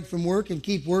 take a break from work, and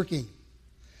keep working.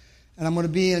 And I'm going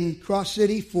to be in Cross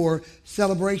City for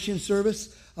celebration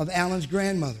service of Alan's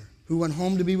grandmother, who went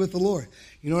home to be with the Lord.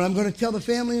 You know what I'm going to tell the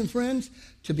family and friends?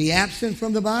 To be absent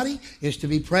from the body is to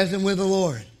be present with the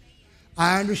Lord.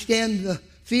 I understand the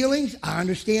feelings. I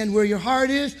understand where your heart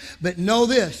is. But know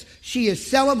this. She is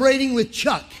celebrating with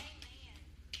Chuck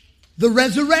the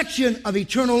resurrection of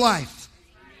eternal life.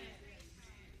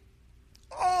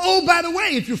 Oh, by the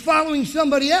way, if you're following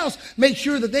somebody else, make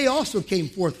sure that they also came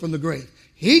forth from the grave.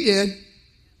 He did.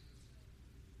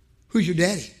 Who's your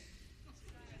daddy?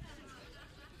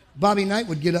 Bobby Knight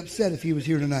would get upset if he was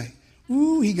here tonight.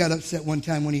 Ooh, he got upset one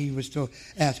time when he was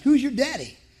asked, who's your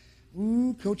daddy?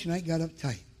 Ooh, Coach Knight got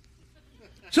uptight.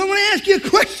 So I'm going to ask you a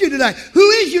question tonight. Who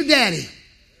is your daddy?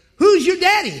 Who's your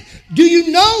daddy? Do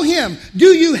you know him? Do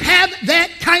you have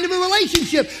that kind of a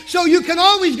relationship? So you can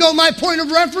always go, my point of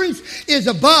reference is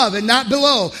above and not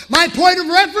below. My point of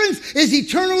reference is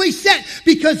eternally set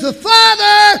because the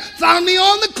Father found me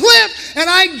on the cliff and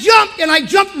I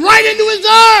jumped right into His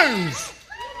arms.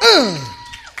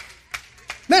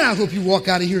 Man, I hope you walk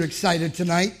out of here excited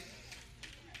tonight.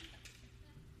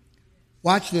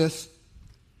 Watch this,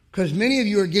 because many of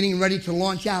you are getting ready to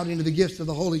launch out into the gifts of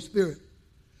the Holy Spirit.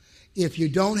 If you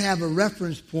don't have a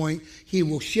reference point, He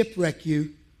will shipwreck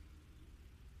you.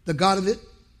 The God of it.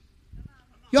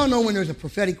 Y'all know when there's a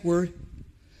prophetic word?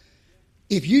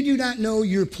 If you do not know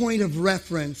your point of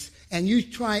reference and you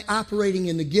try operating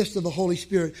in the gifts of the Holy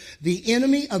Spirit, the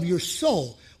enemy of your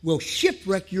soul will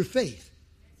shipwreck your faith.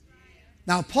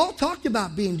 Now, Paul talked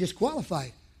about being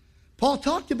disqualified. Paul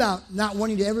talked about not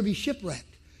wanting to ever be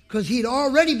shipwrecked because he'd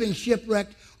already been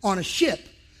shipwrecked on a ship,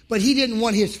 but he didn't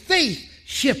want his faith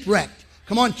shipwrecked.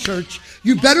 Come on, church.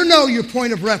 You better know your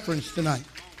point of reference tonight.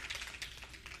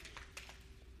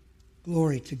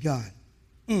 Glory to God.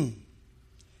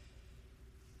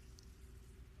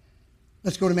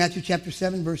 Let's go to Matthew chapter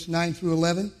 7, verse 9 through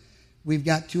 11. We've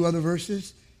got two other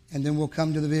verses, and then we'll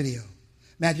come to the video.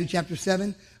 Matthew chapter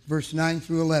 7, verse 9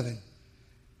 through 11.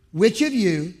 Which of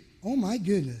you, oh my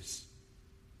goodness,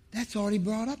 that's already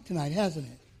brought up tonight, hasn't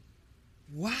it?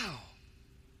 Wow.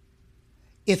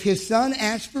 If his son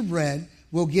asks for bread,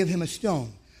 we'll give him a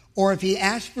stone. Or if he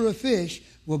asks for a fish,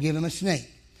 we'll give him a snake.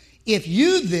 If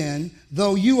you then,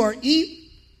 though you are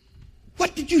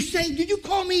what did you say? Did you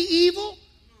call me evil?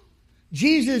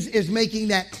 Jesus is making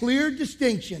that clear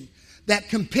distinction that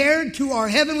compared to our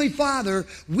Heavenly Father,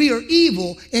 we are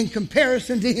evil in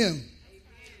comparison to Him.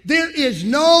 There is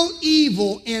no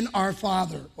evil in our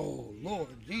Father. Oh, Lord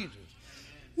Jesus.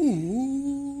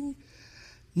 Ooh.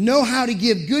 Know how to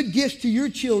give good gifts to your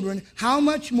children. How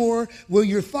much more will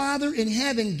your Father in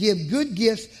heaven give good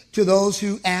gifts to those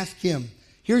who ask Him?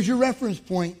 Here's your reference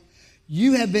point.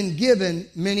 You have been given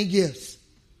many gifts.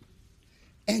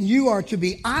 And you are to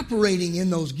be operating in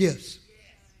those gifts.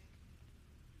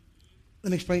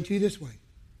 Let me explain to you this way.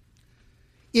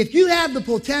 If you have the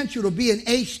potential to be an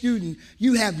A student,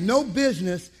 you have no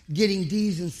business getting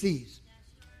D's and C's.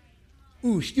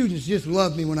 Ooh, students just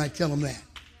love me when I tell them that.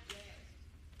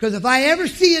 Because if I ever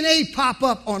see an A pop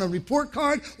up on a report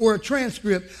card or a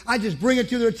transcript, I just bring it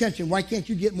to their attention. Why can't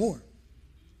you get more?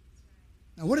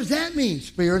 Now, what does that mean,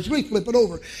 spiritually? Flip it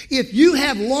over. If you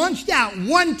have launched out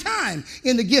one time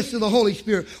in the gifts of the Holy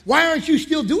Spirit, why aren't you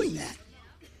still doing that?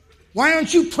 Why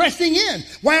aren't you pressing in?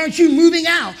 Why aren't you moving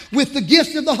out with the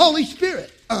gifts of the Holy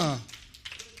Spirit?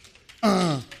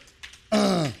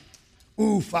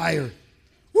 Ooh, fire.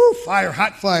 Woo, fire,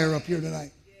 hot fire up here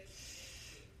tonight.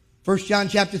 1 John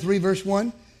chapter 3, verse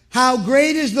 1. How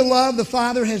great is the love the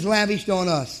Father has lavished on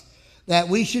us, that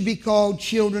we should be called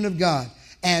children of God.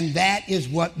 And that is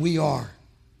what we are.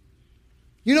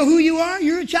 You know who you are?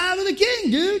 You're a child of the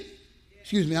King, dude.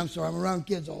 Excuse me, I'm sorry. I'm around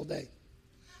kids all day.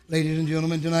 Ladies and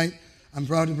gentlemen, tonight, I'm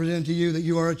proud to present to you that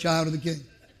you are a child of the King.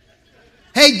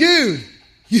 Hey, dude,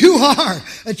 you are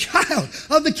a child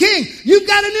of the King. You've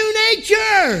got a new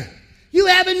nature. You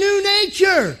have a new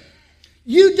nature.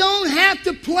 You don't have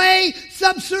to play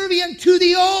subservient to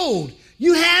the old.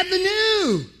 You have the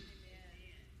new.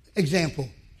 Example.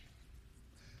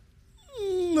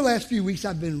 The last few weeks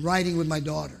I've been riding with my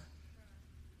daughter.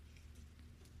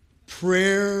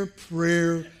 Prayer,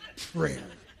 prayer, prayer.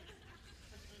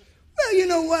 Well, you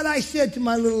know what I said to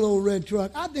my little old red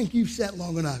truck? I think you've sat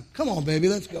long enough. Come on, baby,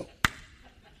 let's go.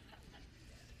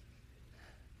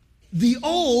 The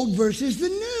old versus the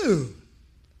new.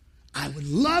 I would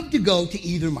love to go to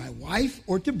either my wife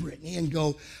or to Brittany and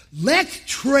go, let's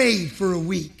trade for a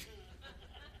week.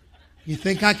 You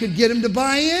think I could get them to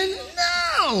buy in?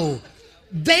 No.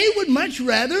 They would much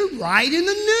rather ride in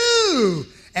the new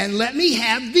and let me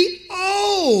have the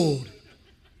old.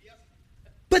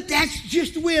 But that's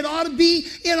just the way it ought to be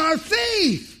in our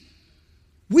faith.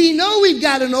 We know we've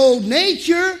got an old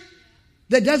nature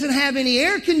that doesn't have any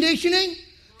air conditioning,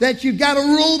 that you've got to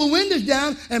roll the windows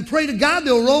down and pray to God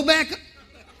they'll roll back up.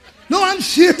 No, I'm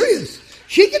serious.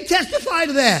 She can testify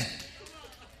to that.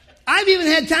 I've even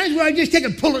had times where I just take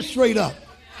and pull it straight up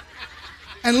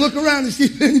and look around to see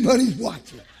if anybody's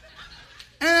watching.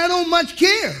 And I don't much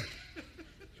care.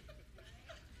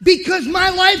 Because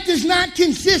my life does not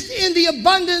consist in the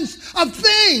abundance of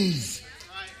things.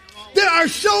 There are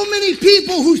so many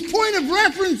people whose point of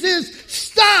reference is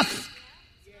stuff.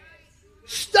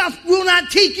 Stuff will not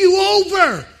take you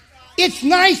over. It's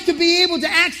nice to be able to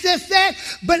access that,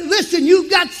 but listen,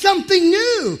 you've got something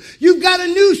new. You've got a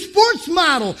new sports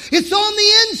model. It's on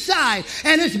the inside,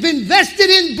 and it's been vested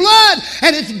in blood,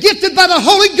 and it's gifted by the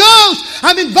Holy Ghost.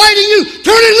 I'm inviting you,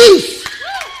 turn it loose.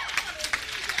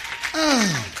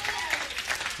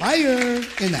 Fire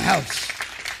in the house.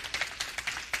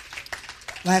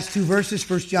 Last two verses,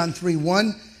 1 John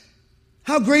 3:1.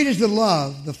 How great is the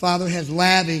love the Father has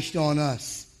lavished on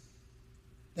us,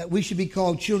 that we should be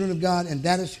called children of God, and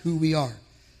that is who we are.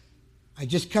 I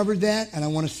just covered that, and I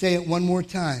want to say it one more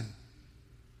time.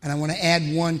 And I want to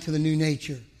add one to the new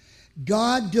nature.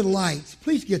 God delights,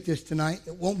 please get this tonight,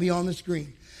 it won't be on the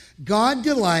screen. God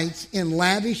delights in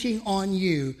lavishing on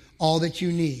you all that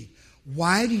you need.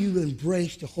 Why do you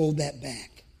embrace to hold that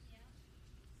back?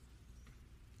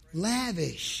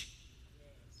 Lavish.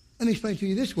 Let me explain it to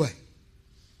you this way.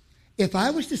 If I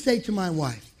was to say to my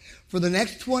wife, for the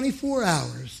next 24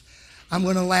 hours, I'm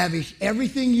going to lavish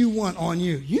everything you want on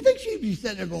you, you think she'd be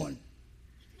sitting there going,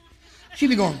 she'd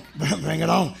be going, bring it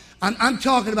on. I'm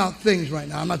talking about things right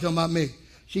now. I'm not talking about me.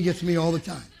 She gets me all the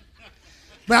time.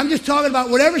 But I'm just talking about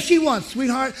whatever she wants,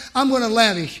 sweetheart, I'm going to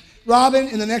lavish. Robin,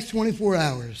 in the next 24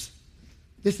 hours,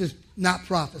 this is not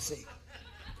prophecy.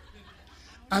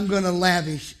 I'm going to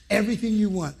lavish everything you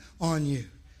want on you.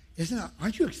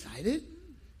 Aren't you excited?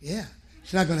 Yeah.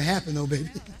 It's not going to happen though, baby.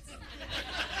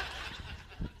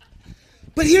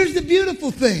 But here's the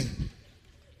beautiful thing.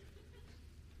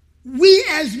 We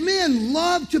as men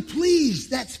love to please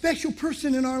that special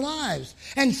person in our lives.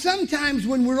 And sometimes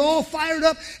when we're all fired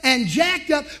up and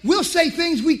jacked up, we'll say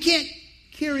things we can't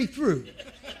carry through.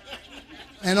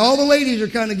 And all the ladies are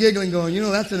kind of giggling, going, you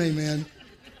know, that's an amen.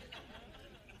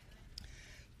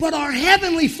 But our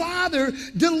Heavenly Father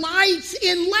delights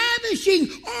in lavishing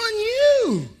on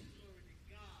you.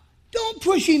 Don't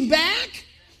push Him back.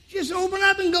 Just open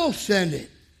up and go. Send it.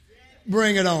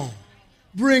 Bring it on.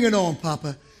 Bring it on,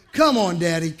 Papa. Come on,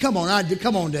 Daddy. Come on.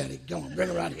 Come on, Daddy. Come on. Bring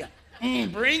it right here.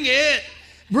 Bring it.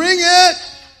 Bring it.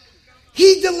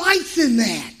 He delights in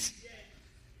that.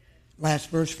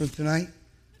 Last verse for tonight.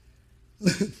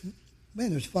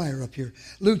 Man, there's fire up here.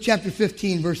 Luke chapter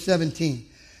 15, verse 17.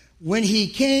 When he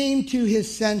came to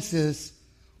his senses,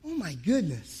 oh my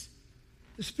goodness.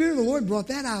 The Spirit of the Lord brought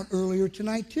that out earlier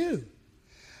tonight too.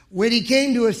 When he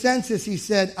came to his senses, he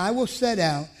said, I will set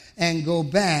out and go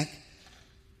back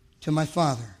to my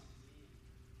Father.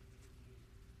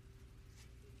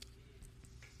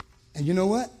 And you know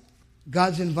what?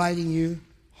 God's inviting you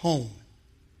home.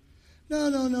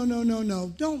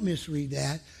 No. Don't misread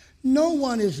that. No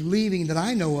one is leaving that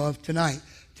I know of tonight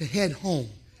to head home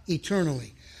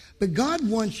eternally. But God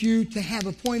wants you to have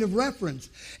a point of reference.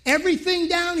 Everything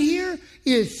down here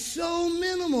is so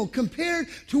minimal compared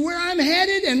to where I'm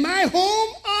headed and my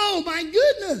home. Oh, my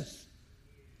goodness.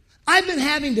 I've been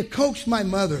having to coax my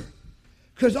mother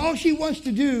because all she wants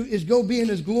to do is go be in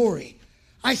His glory.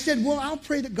 I said, well, I'll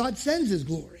pray that God sends His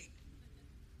glory.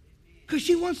 Because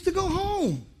she wants to go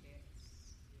home.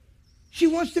 She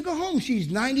wants to go home. She's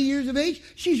 90 years of age.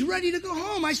 She's ready to go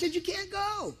home. I said, you can't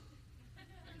go.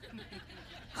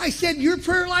 I said, your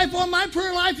prayer life on my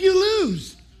prayer life, you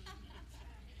lose.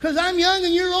 Because I'm young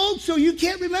and you're old, so you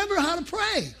can't remember how to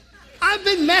pray. I've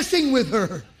been messing with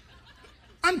her.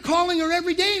 I'm calling her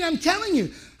every day and I'm telling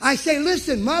you. I say,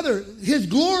 listen, mother, His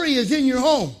glory is in your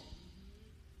home.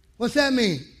 What's that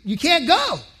mean? You can't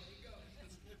go.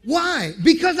 Why?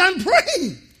 Because I'm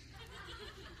praying.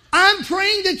 I'm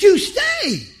praying that you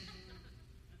stay.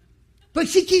 But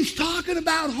she keeps talking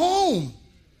about home.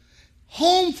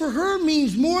 Home for her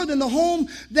means more than the home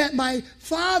that my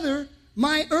father,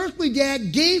 my earthly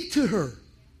dad, gave to her.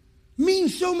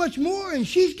 Means so much more, and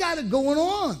she's got it going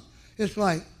on. It's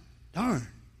like, darn.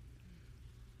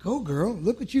 Go, girl.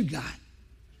 Look what you got.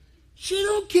 She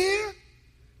don't care.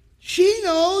 She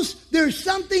knows there's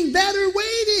something better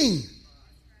waiting.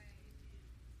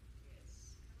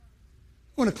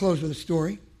 I want to close with a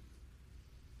story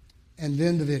and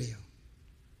then the video.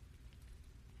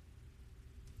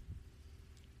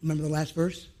 Remember the last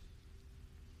verse?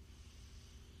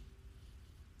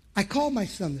 I called my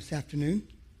son this afternoon,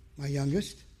 my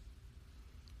youngest,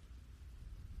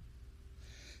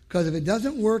 because if it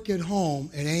doesn't work at home,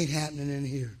 it ain't happening in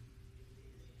here.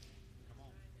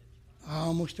 I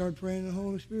almost started praying in the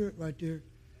Holy Spirit right there.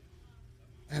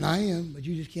 And I am, but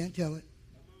you just can't tell it.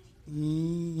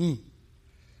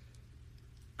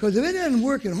 Because if it doesn't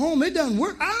work at home, it doesn't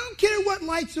work. I don't care what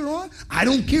lights are on. I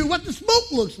don't care what the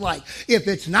smoke looks like. If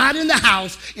it's not in the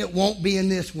house, it won't be in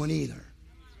this one either.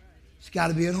 It's got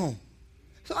to be at home.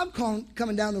 So I'm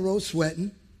coming down the road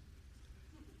sweating.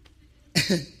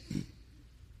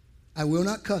 I will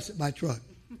not cuss at my truck.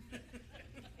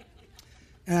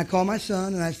 And I called my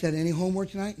son and I said, any homework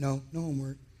tonight? No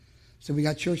homework. So we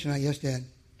got church tonight. Yes, Dad.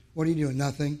 What are you doing?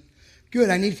 Nothing.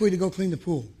 Good. I need for you to go clean the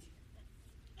pool.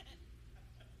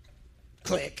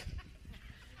 Click.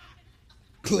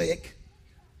 Click.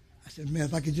 I said, man,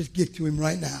 if I could just get to him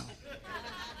right now.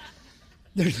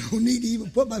 There's no need to even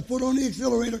put my foot on the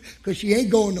accelerator because she ain't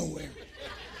going nowhere.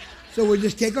 So we'll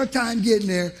just take our time getting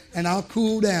there and I'll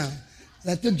cool down.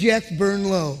 Let the jets burn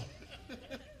low.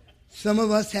 Some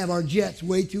of us have our jets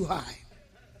way too high.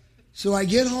 So I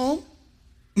get home,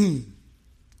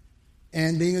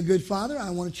 and being a good father, I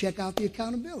want to check out the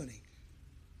accountability.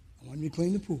 I want him to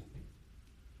clean the pool.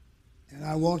 And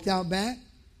I walked out back.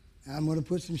 I'm going to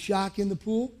put some shock in the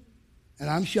pool, and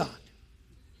I'm shocked.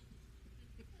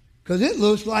 Because it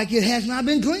looks like it has not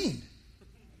been cleaned.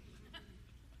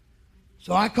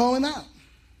 So I call him out.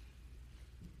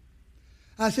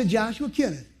 I said, Joshua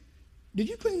Kenneth, did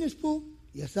you clean this pool?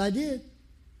 Yes, I did.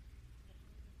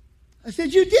 I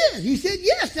said, you did? He said,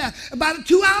 yes, about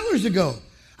 2 hours ago.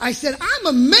 I said, I'm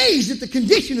amazed at the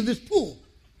condition of this pool.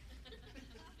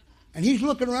 And he's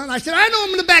looking around. I said, I know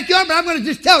I'm in the backyard, but I'm going to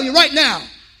just tell you right now.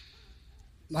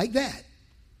 Like that.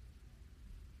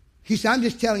 He said, I'm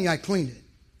just telling you I cleaned it.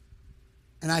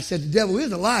 And I said, the devil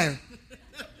is a liar.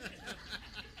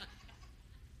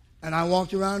 And I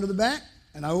walked around to the back,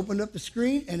 and I opened up the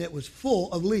screen, and it was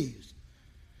full of leaves.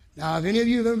 Now, if any of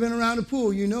you have ever been around a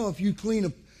pool, you know if you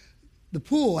clean the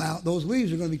pool out, those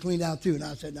leaves are going to be cleaned out too. And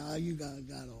I said, no, you got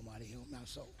God Almighty help now.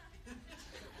 So,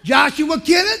 Joshua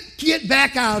Kenneth, get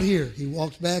back out here. He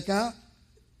walks back out,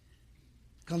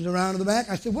 comes around to the back.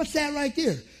 I said, what's that right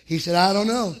there? He said, I don't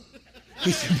know.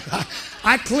 He said,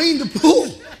 I cleaned the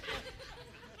pool.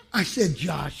 I said,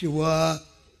 Joshua.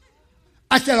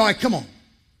 I said, all right, come on.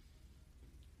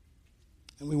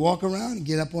 And we walk around and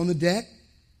get up on the deck.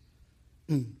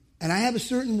 And I have a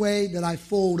certain way that I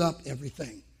fold up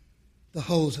everything, the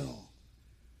hose and all.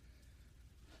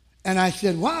 And I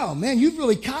said, wow, man, you've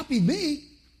really copied me.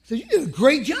 I said, you did a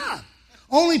great job.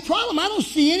 Only problem, I don't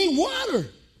see any water.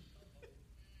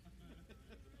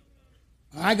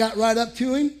 I got right up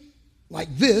to him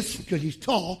like this because he's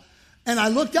tall. And I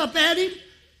looked up at him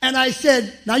and I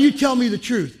said, now you tell me the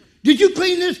truth. Did you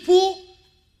clean this pool?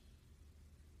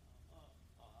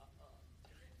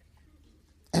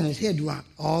 And his head dropped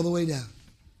all the way down.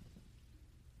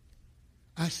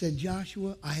 I said,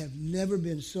 Joshua, I have never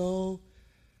been so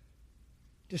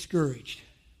discouraged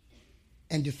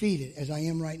and defeated as I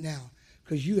am right now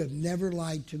because you have never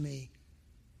lied to me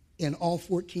in all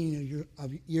 14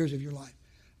 years of your life.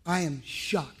 I am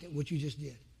shocked at what you just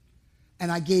did.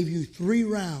 and I gave you 3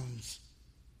 rounds.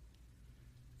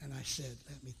 And I said,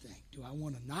 let me think. Do I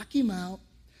want to knock him out,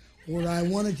 or do I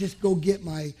want to just go get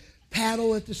my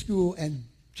paddle at the school and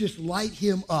just light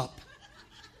him up?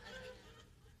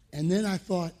 And then I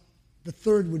thought the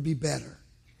third would be better.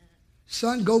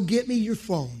 Son, go get me your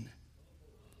phone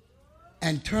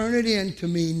and turn it in to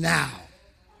me now.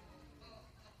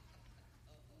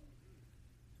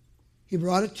 He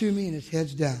brought it to me and his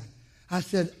head's down. I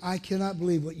said, I cannot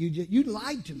believe what you did. You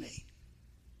lied to me.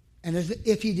 And as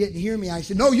if he didn't hear me, I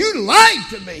said, no, you lied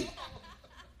to me.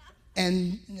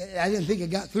 And I didn't think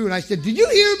it got through. And I said, did you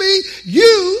hear me?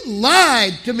 You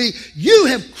lied to me. You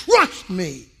have crushed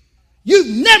me. You've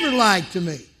never lied to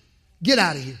me. Get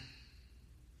out of here.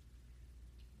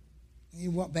 And he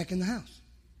walked back in the house.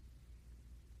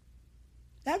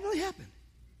 That really happened.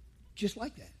 Just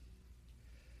like that.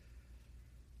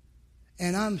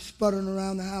 And I'm sputtering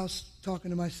around the house talking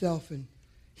to myself, and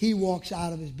he walks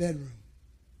out of his bedroom.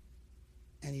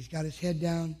 And he's got his head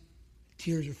down.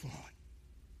 Tears are falling.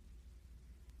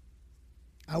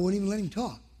 I wouldn't even let him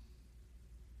talk.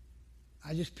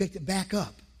 I just picked it back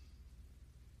up.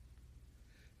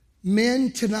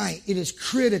 Men, tonight, it is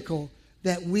critical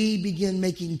that we begin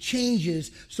making changes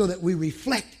so that we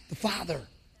reflect the Father,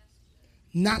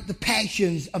 not the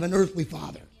passions of an earthly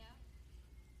father.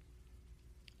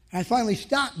 I finally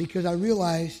stopped because I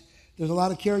realized there's a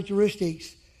lot of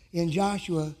characteristics in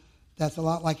Joshua that's a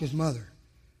lot like his mother.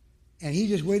 And he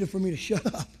just waited for me to shut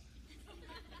up.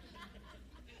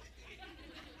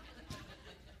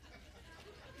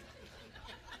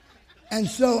 And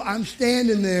so I'm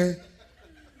standing there,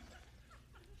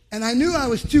 and I knew I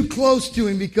was too close to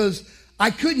him because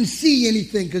I couldn't see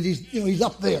anything because he's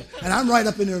up there, and I'm right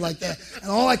up in there like that, and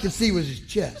all I could see was his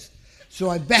chest. So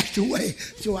I backed away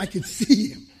so I could see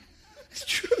him. It's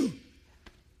true.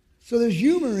 So there's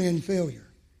humor in failure.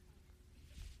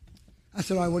 I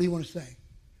said, all right, what do you want to say?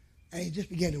 And he just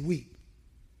began to weep.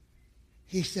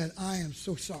 He said, I am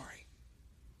so sorry.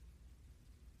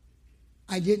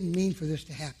 I didn't mean for this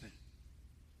to happen.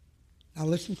 Now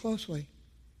listen closely.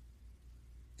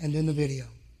 And then the video.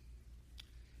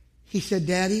 He said,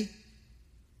 Daddy,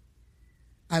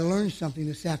 I learned something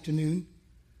this afternoon.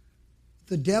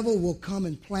 The devil will come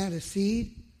and plant a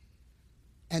seed,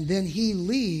 and then he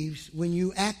leaves when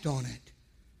you act on it.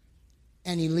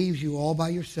 And he leaves you all by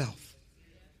yourself.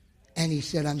 And he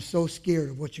said, I'm so scared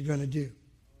of what you're going to do.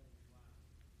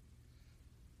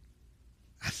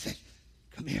 I said,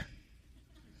 come here.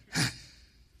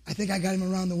 I think I got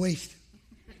him around the waist.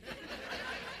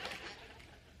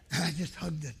 And I just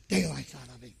hugged the daylights out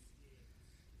of him.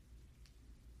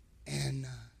 And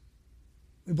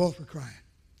we both were crying.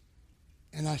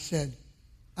 And I said,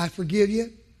 I forgive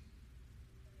you.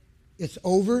 It's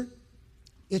over.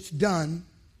 It's done.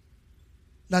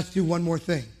 Let's do one more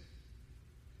thing.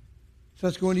 So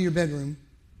let's go into your bedroom.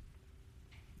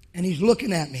 And he's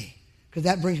looking at me because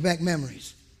that brings back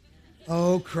memories.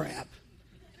 Oh, crap.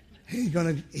 He's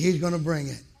gonna bring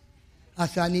it. I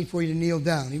said, I need for you to kneel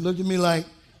down. He looked at me like,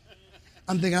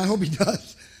 I'm thinking, I hope he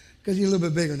does because he's a little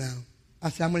bit bigger now. I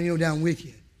said, I'm going to kneel down with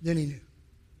you. Then he knew.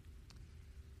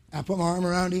 I put my arm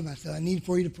around him. I said, I need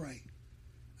for you to pray.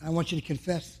 I want you to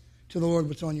confess to the Lord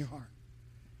what's on your heart.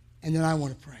 And then I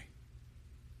want to pray.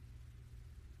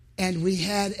 And we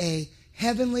had a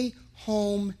heavenly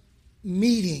home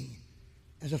meeting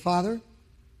as a father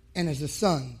and as a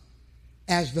son,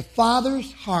 as the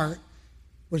father's heart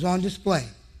was on display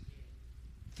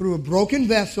through a broken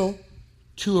vessel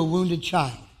to a wounded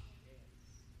child.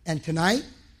 And tonight,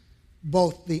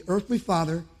 both the earthly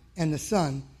father and the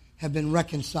son have been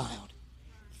reconciled.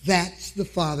 That's the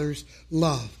Father's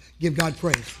love. Give God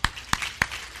praise.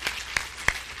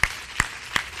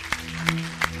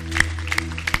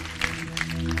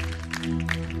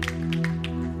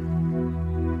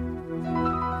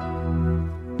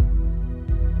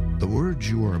 The words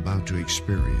you are about to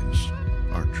experience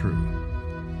are true.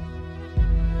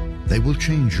 They will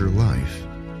change your life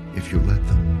if you let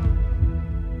them.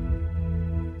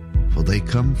 For they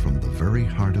come from the very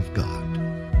heart of God.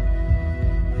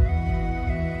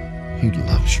 He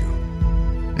loves you,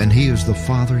 and He is the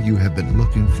Father you have been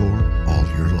looking for all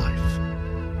your life.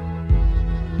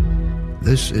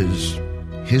 This is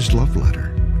His love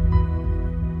letter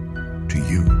to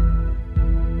you.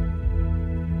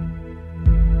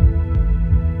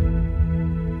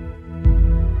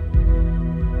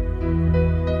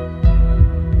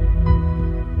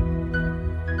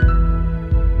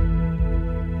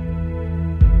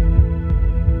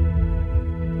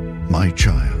 My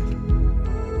child,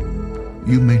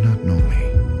 you may not know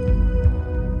me,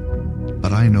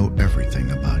 but I know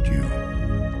everything about you.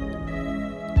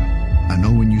 I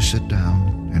know when you sit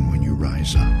down and when you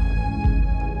rise up.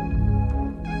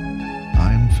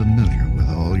 I am familiar with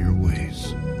all your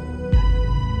ways.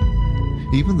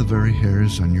 Even the very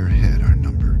hairs on your head are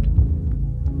numbered.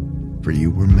 For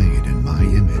you were made in my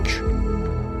image.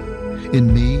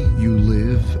 In me you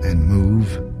live and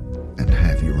move and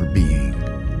have your being.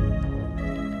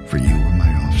 For you are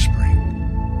my offspring.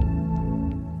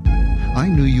 I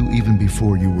knew you even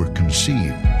before you were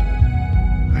conceived.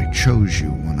 I chose you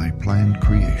when I planned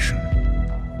creation.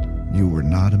 You were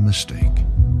not a mistake.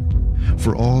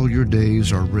 For all your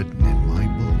days are written in my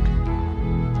book.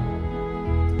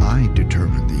 I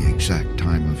determined the exact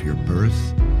time of your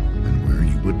birth and where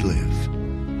you would live.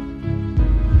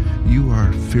 You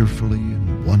are fearfully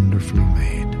and wonderfully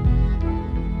made.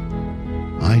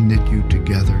 I knit you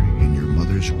together in your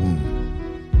mother's womb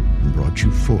and brought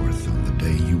you forth on the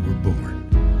day you were born.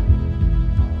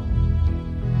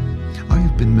 I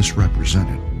have been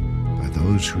misrepresented by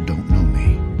those who don't know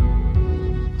me.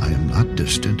 I am not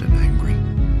distant and angry,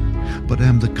 but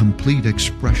am the complete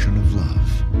expression of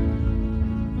love.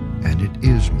 And it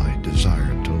is my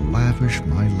desire to lavish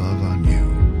my love on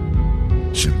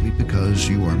you, simply because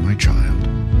you are my child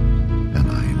and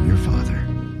I am your father.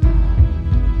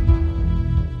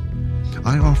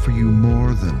 I offer you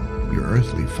more than your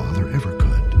earthly father ever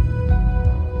could,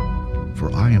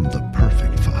 for I am the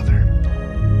perfect father.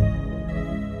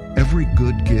 Every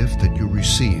good gift that you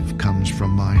receive comes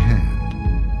from my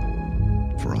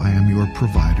hand, for I am your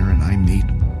provider and I meet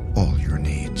all your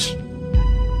needs.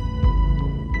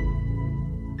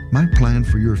 My plan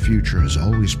for your future has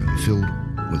always been filled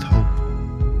with hope,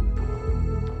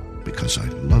 because I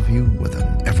love you with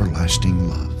an everlasting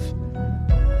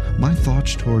love. My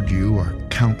thoughts toward you are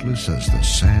countless as the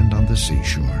sand on the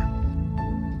seashore,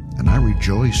 and I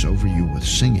rejoice over you with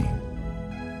singing.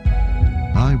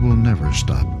 I will never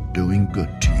stop doing good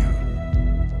to you,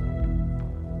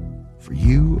 for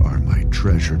you are my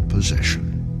treasured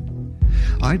possession.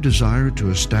 I desire to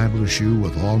establish you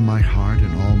with all my heart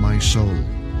and all my soul,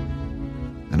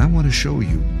 and I want to show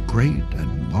you great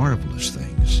and marvelous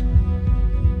things.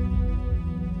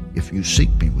 If you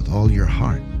seek me with all your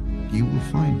heart, you will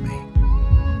find me.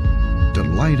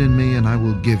 Delight in me, and I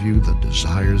will give you the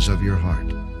desires of your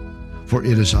heart, for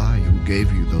it is I who gave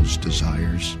you those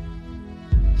desires.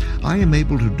 I am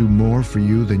able to do more for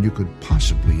you than you could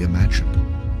possibly imagine,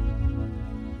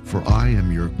 for I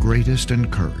am your greatest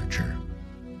encourager.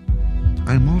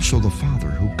 I am also the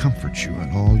Father who comforts you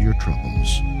in all your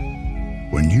troubles.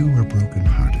 When you are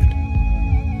brokenhearted,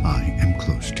 I am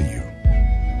close to you.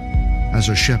 As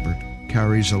a shepherd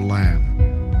carries a lamb,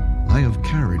 I have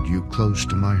carried you close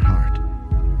to my heart.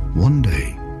 One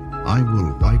day, I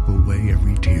will wipe away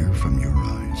every tear from your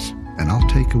eyes, and I'll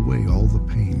take away all the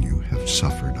pain you have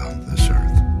suffered on this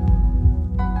earth.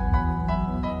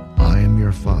 I am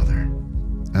your Father,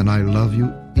 and I love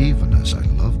you even as I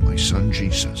love my Son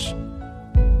Jesus.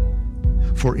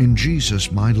 For in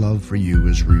Jesus my love for you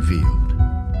is revealed.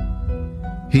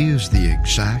 He is the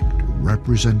exact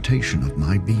representation of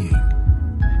my being.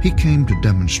 He came to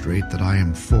demonstrate that I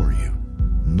am for you,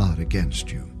 not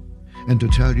against you, and to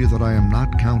tell you that I am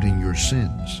not counting your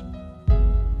sins.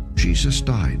 Jesus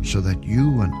died so that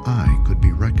you and I could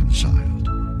be reconciled.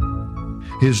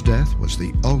 His death was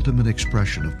the ultimate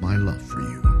expression of my love for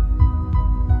you.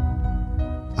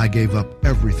 I gave up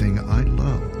everything I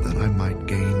loved that I might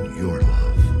gain your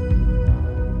love.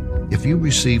 If you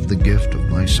receive the gift of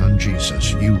my Son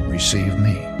Jesus, you receive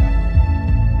me,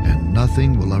 and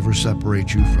nothing will ever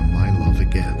separate you from my love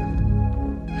again.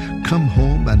 Come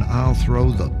home and I'll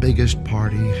throw the biggest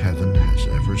party heaven has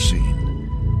ever seen.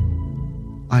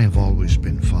 I have always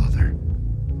been Father,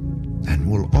 and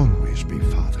will always be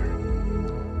Father.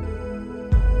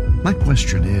 My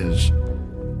question is,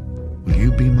 will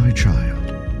you be my child?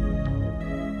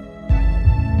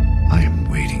 I am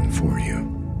waiting for you.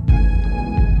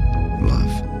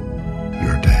 Love,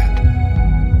 your dad,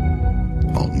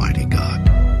 Almighty God.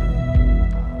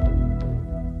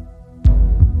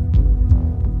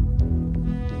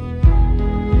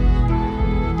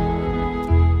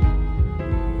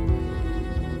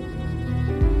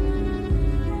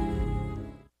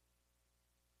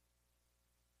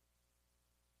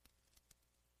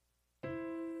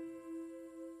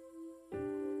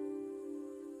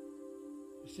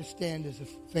 Let's just stand as a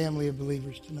family of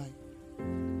believers tonight.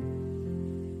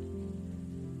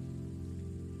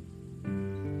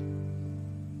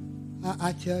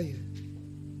 I tell you,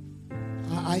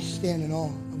 I stand in awe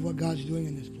of what God's doing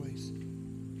in this place.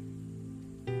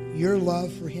 Your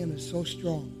love for Him is so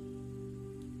strong.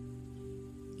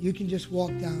 You can just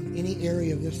walk down any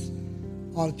area of this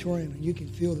auditorium and you can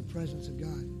feel the presence of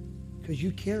God. because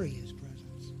you carry his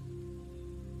presence.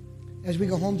 As we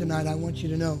go home tonight, I want you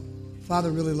to know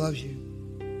Father really loves you.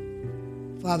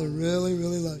 Father really,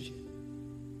 really loves you.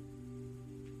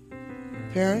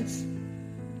 Parents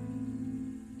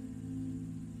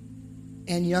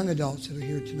and young adults that are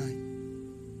here tonight,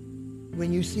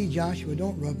 when you see Joshua,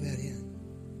 don't rub that in.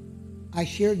 I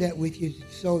shared that with you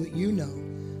so that you know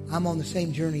I'm on the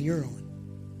same journey you're on.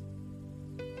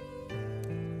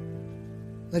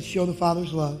 Let's show the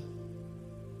Father's love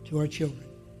to our children.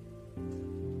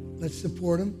 Let's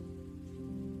support them.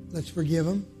 Let's forgive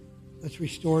them. Let's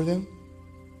restore them.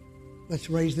 Let's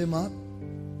raise them up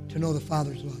to know the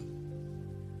Father's love.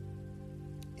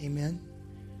 Amen.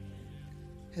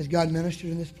 Has God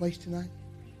ministered in this place tonight?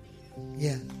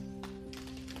 Yeah.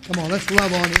 Come on, let's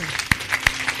love on him.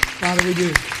 Father, we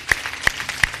do.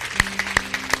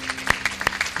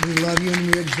 We love you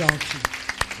and we exalt you.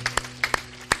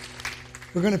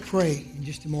 We're going to pray in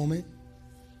just a moment.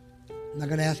 I'm not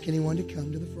going to ask anyone to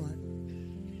come to the front.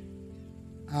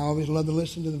 I always love to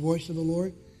listen to the voice of the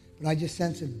Lord, but I just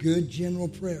sense a good general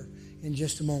prayer in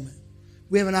just a moment.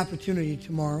 We have an opportunity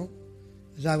tomorrow.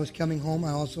 As I was coming home,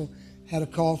 I also had a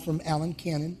call from Alan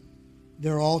Cannon.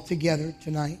 They're all together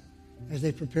tonight as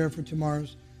they prepare for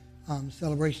tomorrow's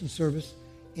celebration service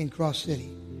in Cross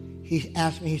City. He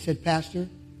asked me, he said, Pastor,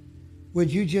 would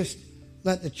you just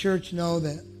let the church know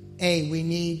that, A, we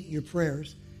need your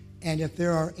prayers, and if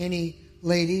there are any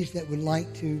ladies that would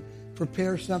like to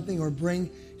prepare something or bring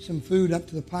some food up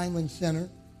to the Pineland Center,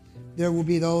 there will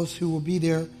be those who will be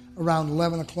there around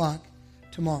 11 o'clock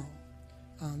tomorrow.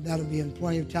 That'll be in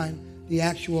plenty of time. The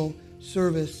actual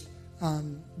service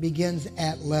begins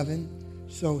at 11,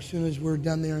 so as soon as we're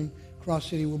done there in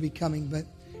Cross City, we'll be coming. But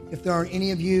if there are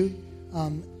any of you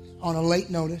on a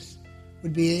late notice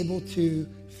would be able to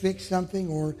fix something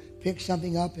or pick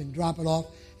something up and drop it off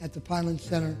at the Pineland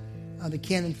Center, the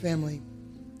Cannon family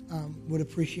would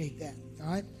appreciate that.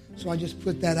 All right? So I just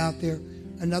put that out there.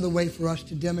 Another way for us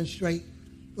to demonstrate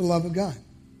the love of God.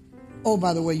 Oh,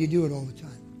 by the way, you do it all the time.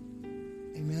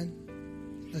 Amen?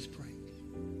 Let's pray.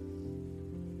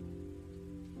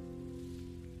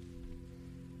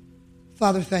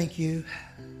 Father, thank you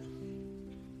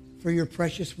for your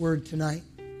precious word tonight.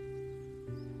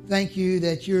 Thank you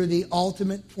that you're the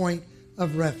ultimate point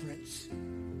of reference.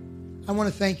 I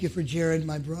want to thank you for Jared,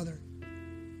 my brother,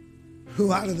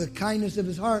 who out of the kindness of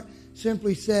his heart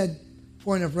simply said,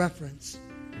 point of reference.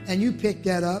 And you picked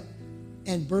that up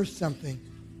and burst something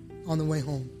on the way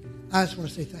home. I just want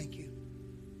to say thank you.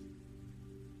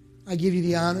 I give you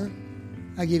the honor.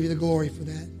 I give you the glory for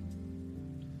that.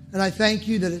 And I thank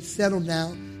you that it's settled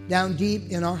now, down deep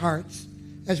in our hearts.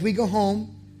 As we go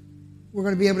home, we're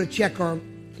going to be able to check our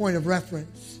point of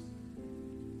reference.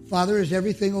 Father, is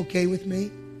everything okay with me?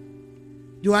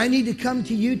 Do I need to come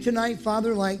to you tonight,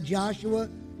 Father, like Joshua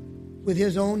with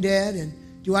his own dad?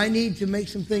 And do I need to make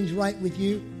some things right with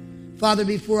you? Father,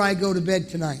 before I go to bed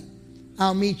tonight,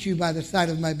 I'll meet you by the side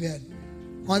of my bed,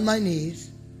 on my knees,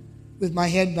 with my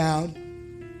head bowed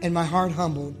and my heart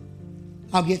humbled.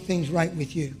 I'll get things right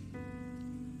with you.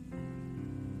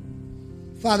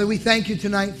 Father, we thank you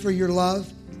tonight for your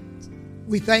love.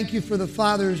 We thank you for the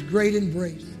Father's great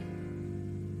embrace.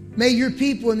 May your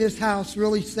people in this house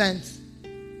really sense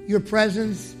your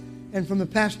presence, and from the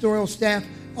pastoral staff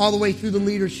all the way through the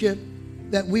leadership,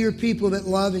 that we are people that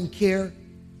love and care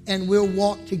and will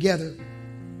walk together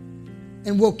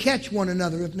and will catch one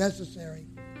another if necessary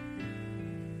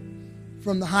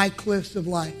from the high cliffs of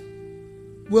life.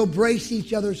 We'll brace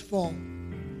each other's fall.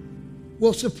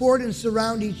 We'll support and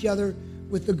surround each other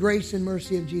with the grace and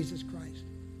mercy of Jesus Christ.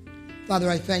 Father,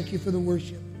 I thank you for the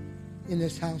worship in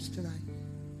this house tonight.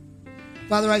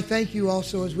 Father, I thank you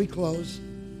also as we close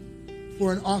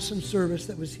for an awesome service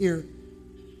that was here,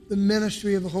 the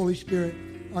ministry of the Holy Spirit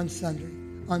on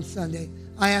Sunday.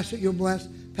 I ask that you'll bless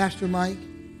Pastor Mike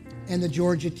and the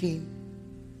Georgia team.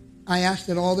 I ask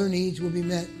that all their needs will be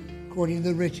met according to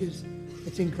the riches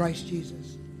that's in Christ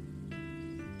Jesus.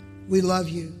 We love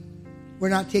you. We're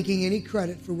not taking any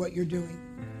credit for what you're doing.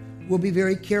 We'll be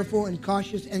very careful and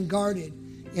cautious and guarded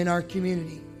in our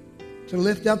community to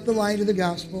lift up the light of the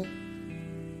gospel,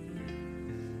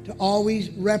 to always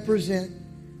represent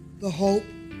the hope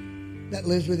that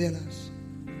lives within us.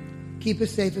 Keep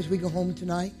us safe as we go home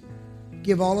tonight.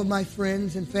 Give all of my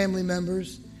friends and family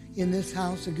members in this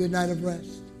house a good night of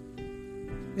rest.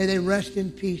 May they rest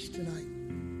in peace tonight.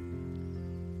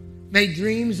 May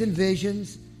dreams and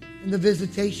visions and the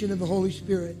visitation of the Holy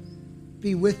Spirit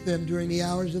be with them during the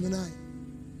hours of the night.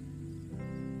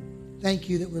 Thank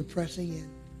you that we're pressing in.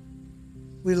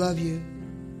 We love you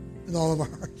with all of our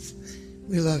hearts.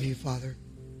 We love you, Father.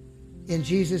 In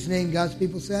Jesus' name, God's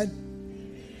people said,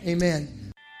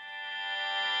 amen.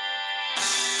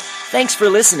 Thanks for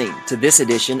listening to this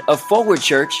edition of Forward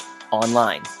Church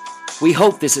Online. We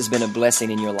hope this has been a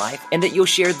blessing in your life and that you'll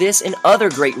share this and other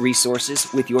great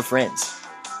resources with your friends.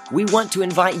 We want to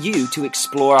invite you to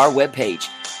explore our webpage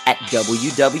at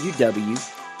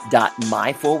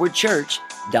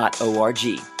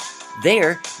www.myforwardchurch.org.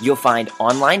 There, you'll find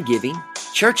online giving,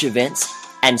 church events,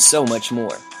 and so much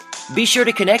more. Be sure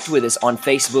to connect with us on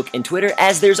Facebook and Twitter,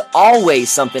 as there's always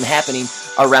something happening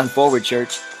around Forward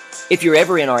Church. If you're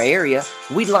ever in our area,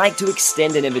 we'd like to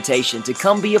extend an invitation to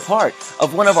come be a part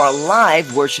of one of our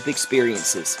live worship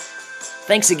experiences.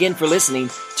 Thanks again for listening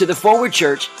to the Forward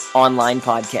Church Online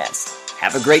Podcast.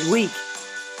 Have a great week.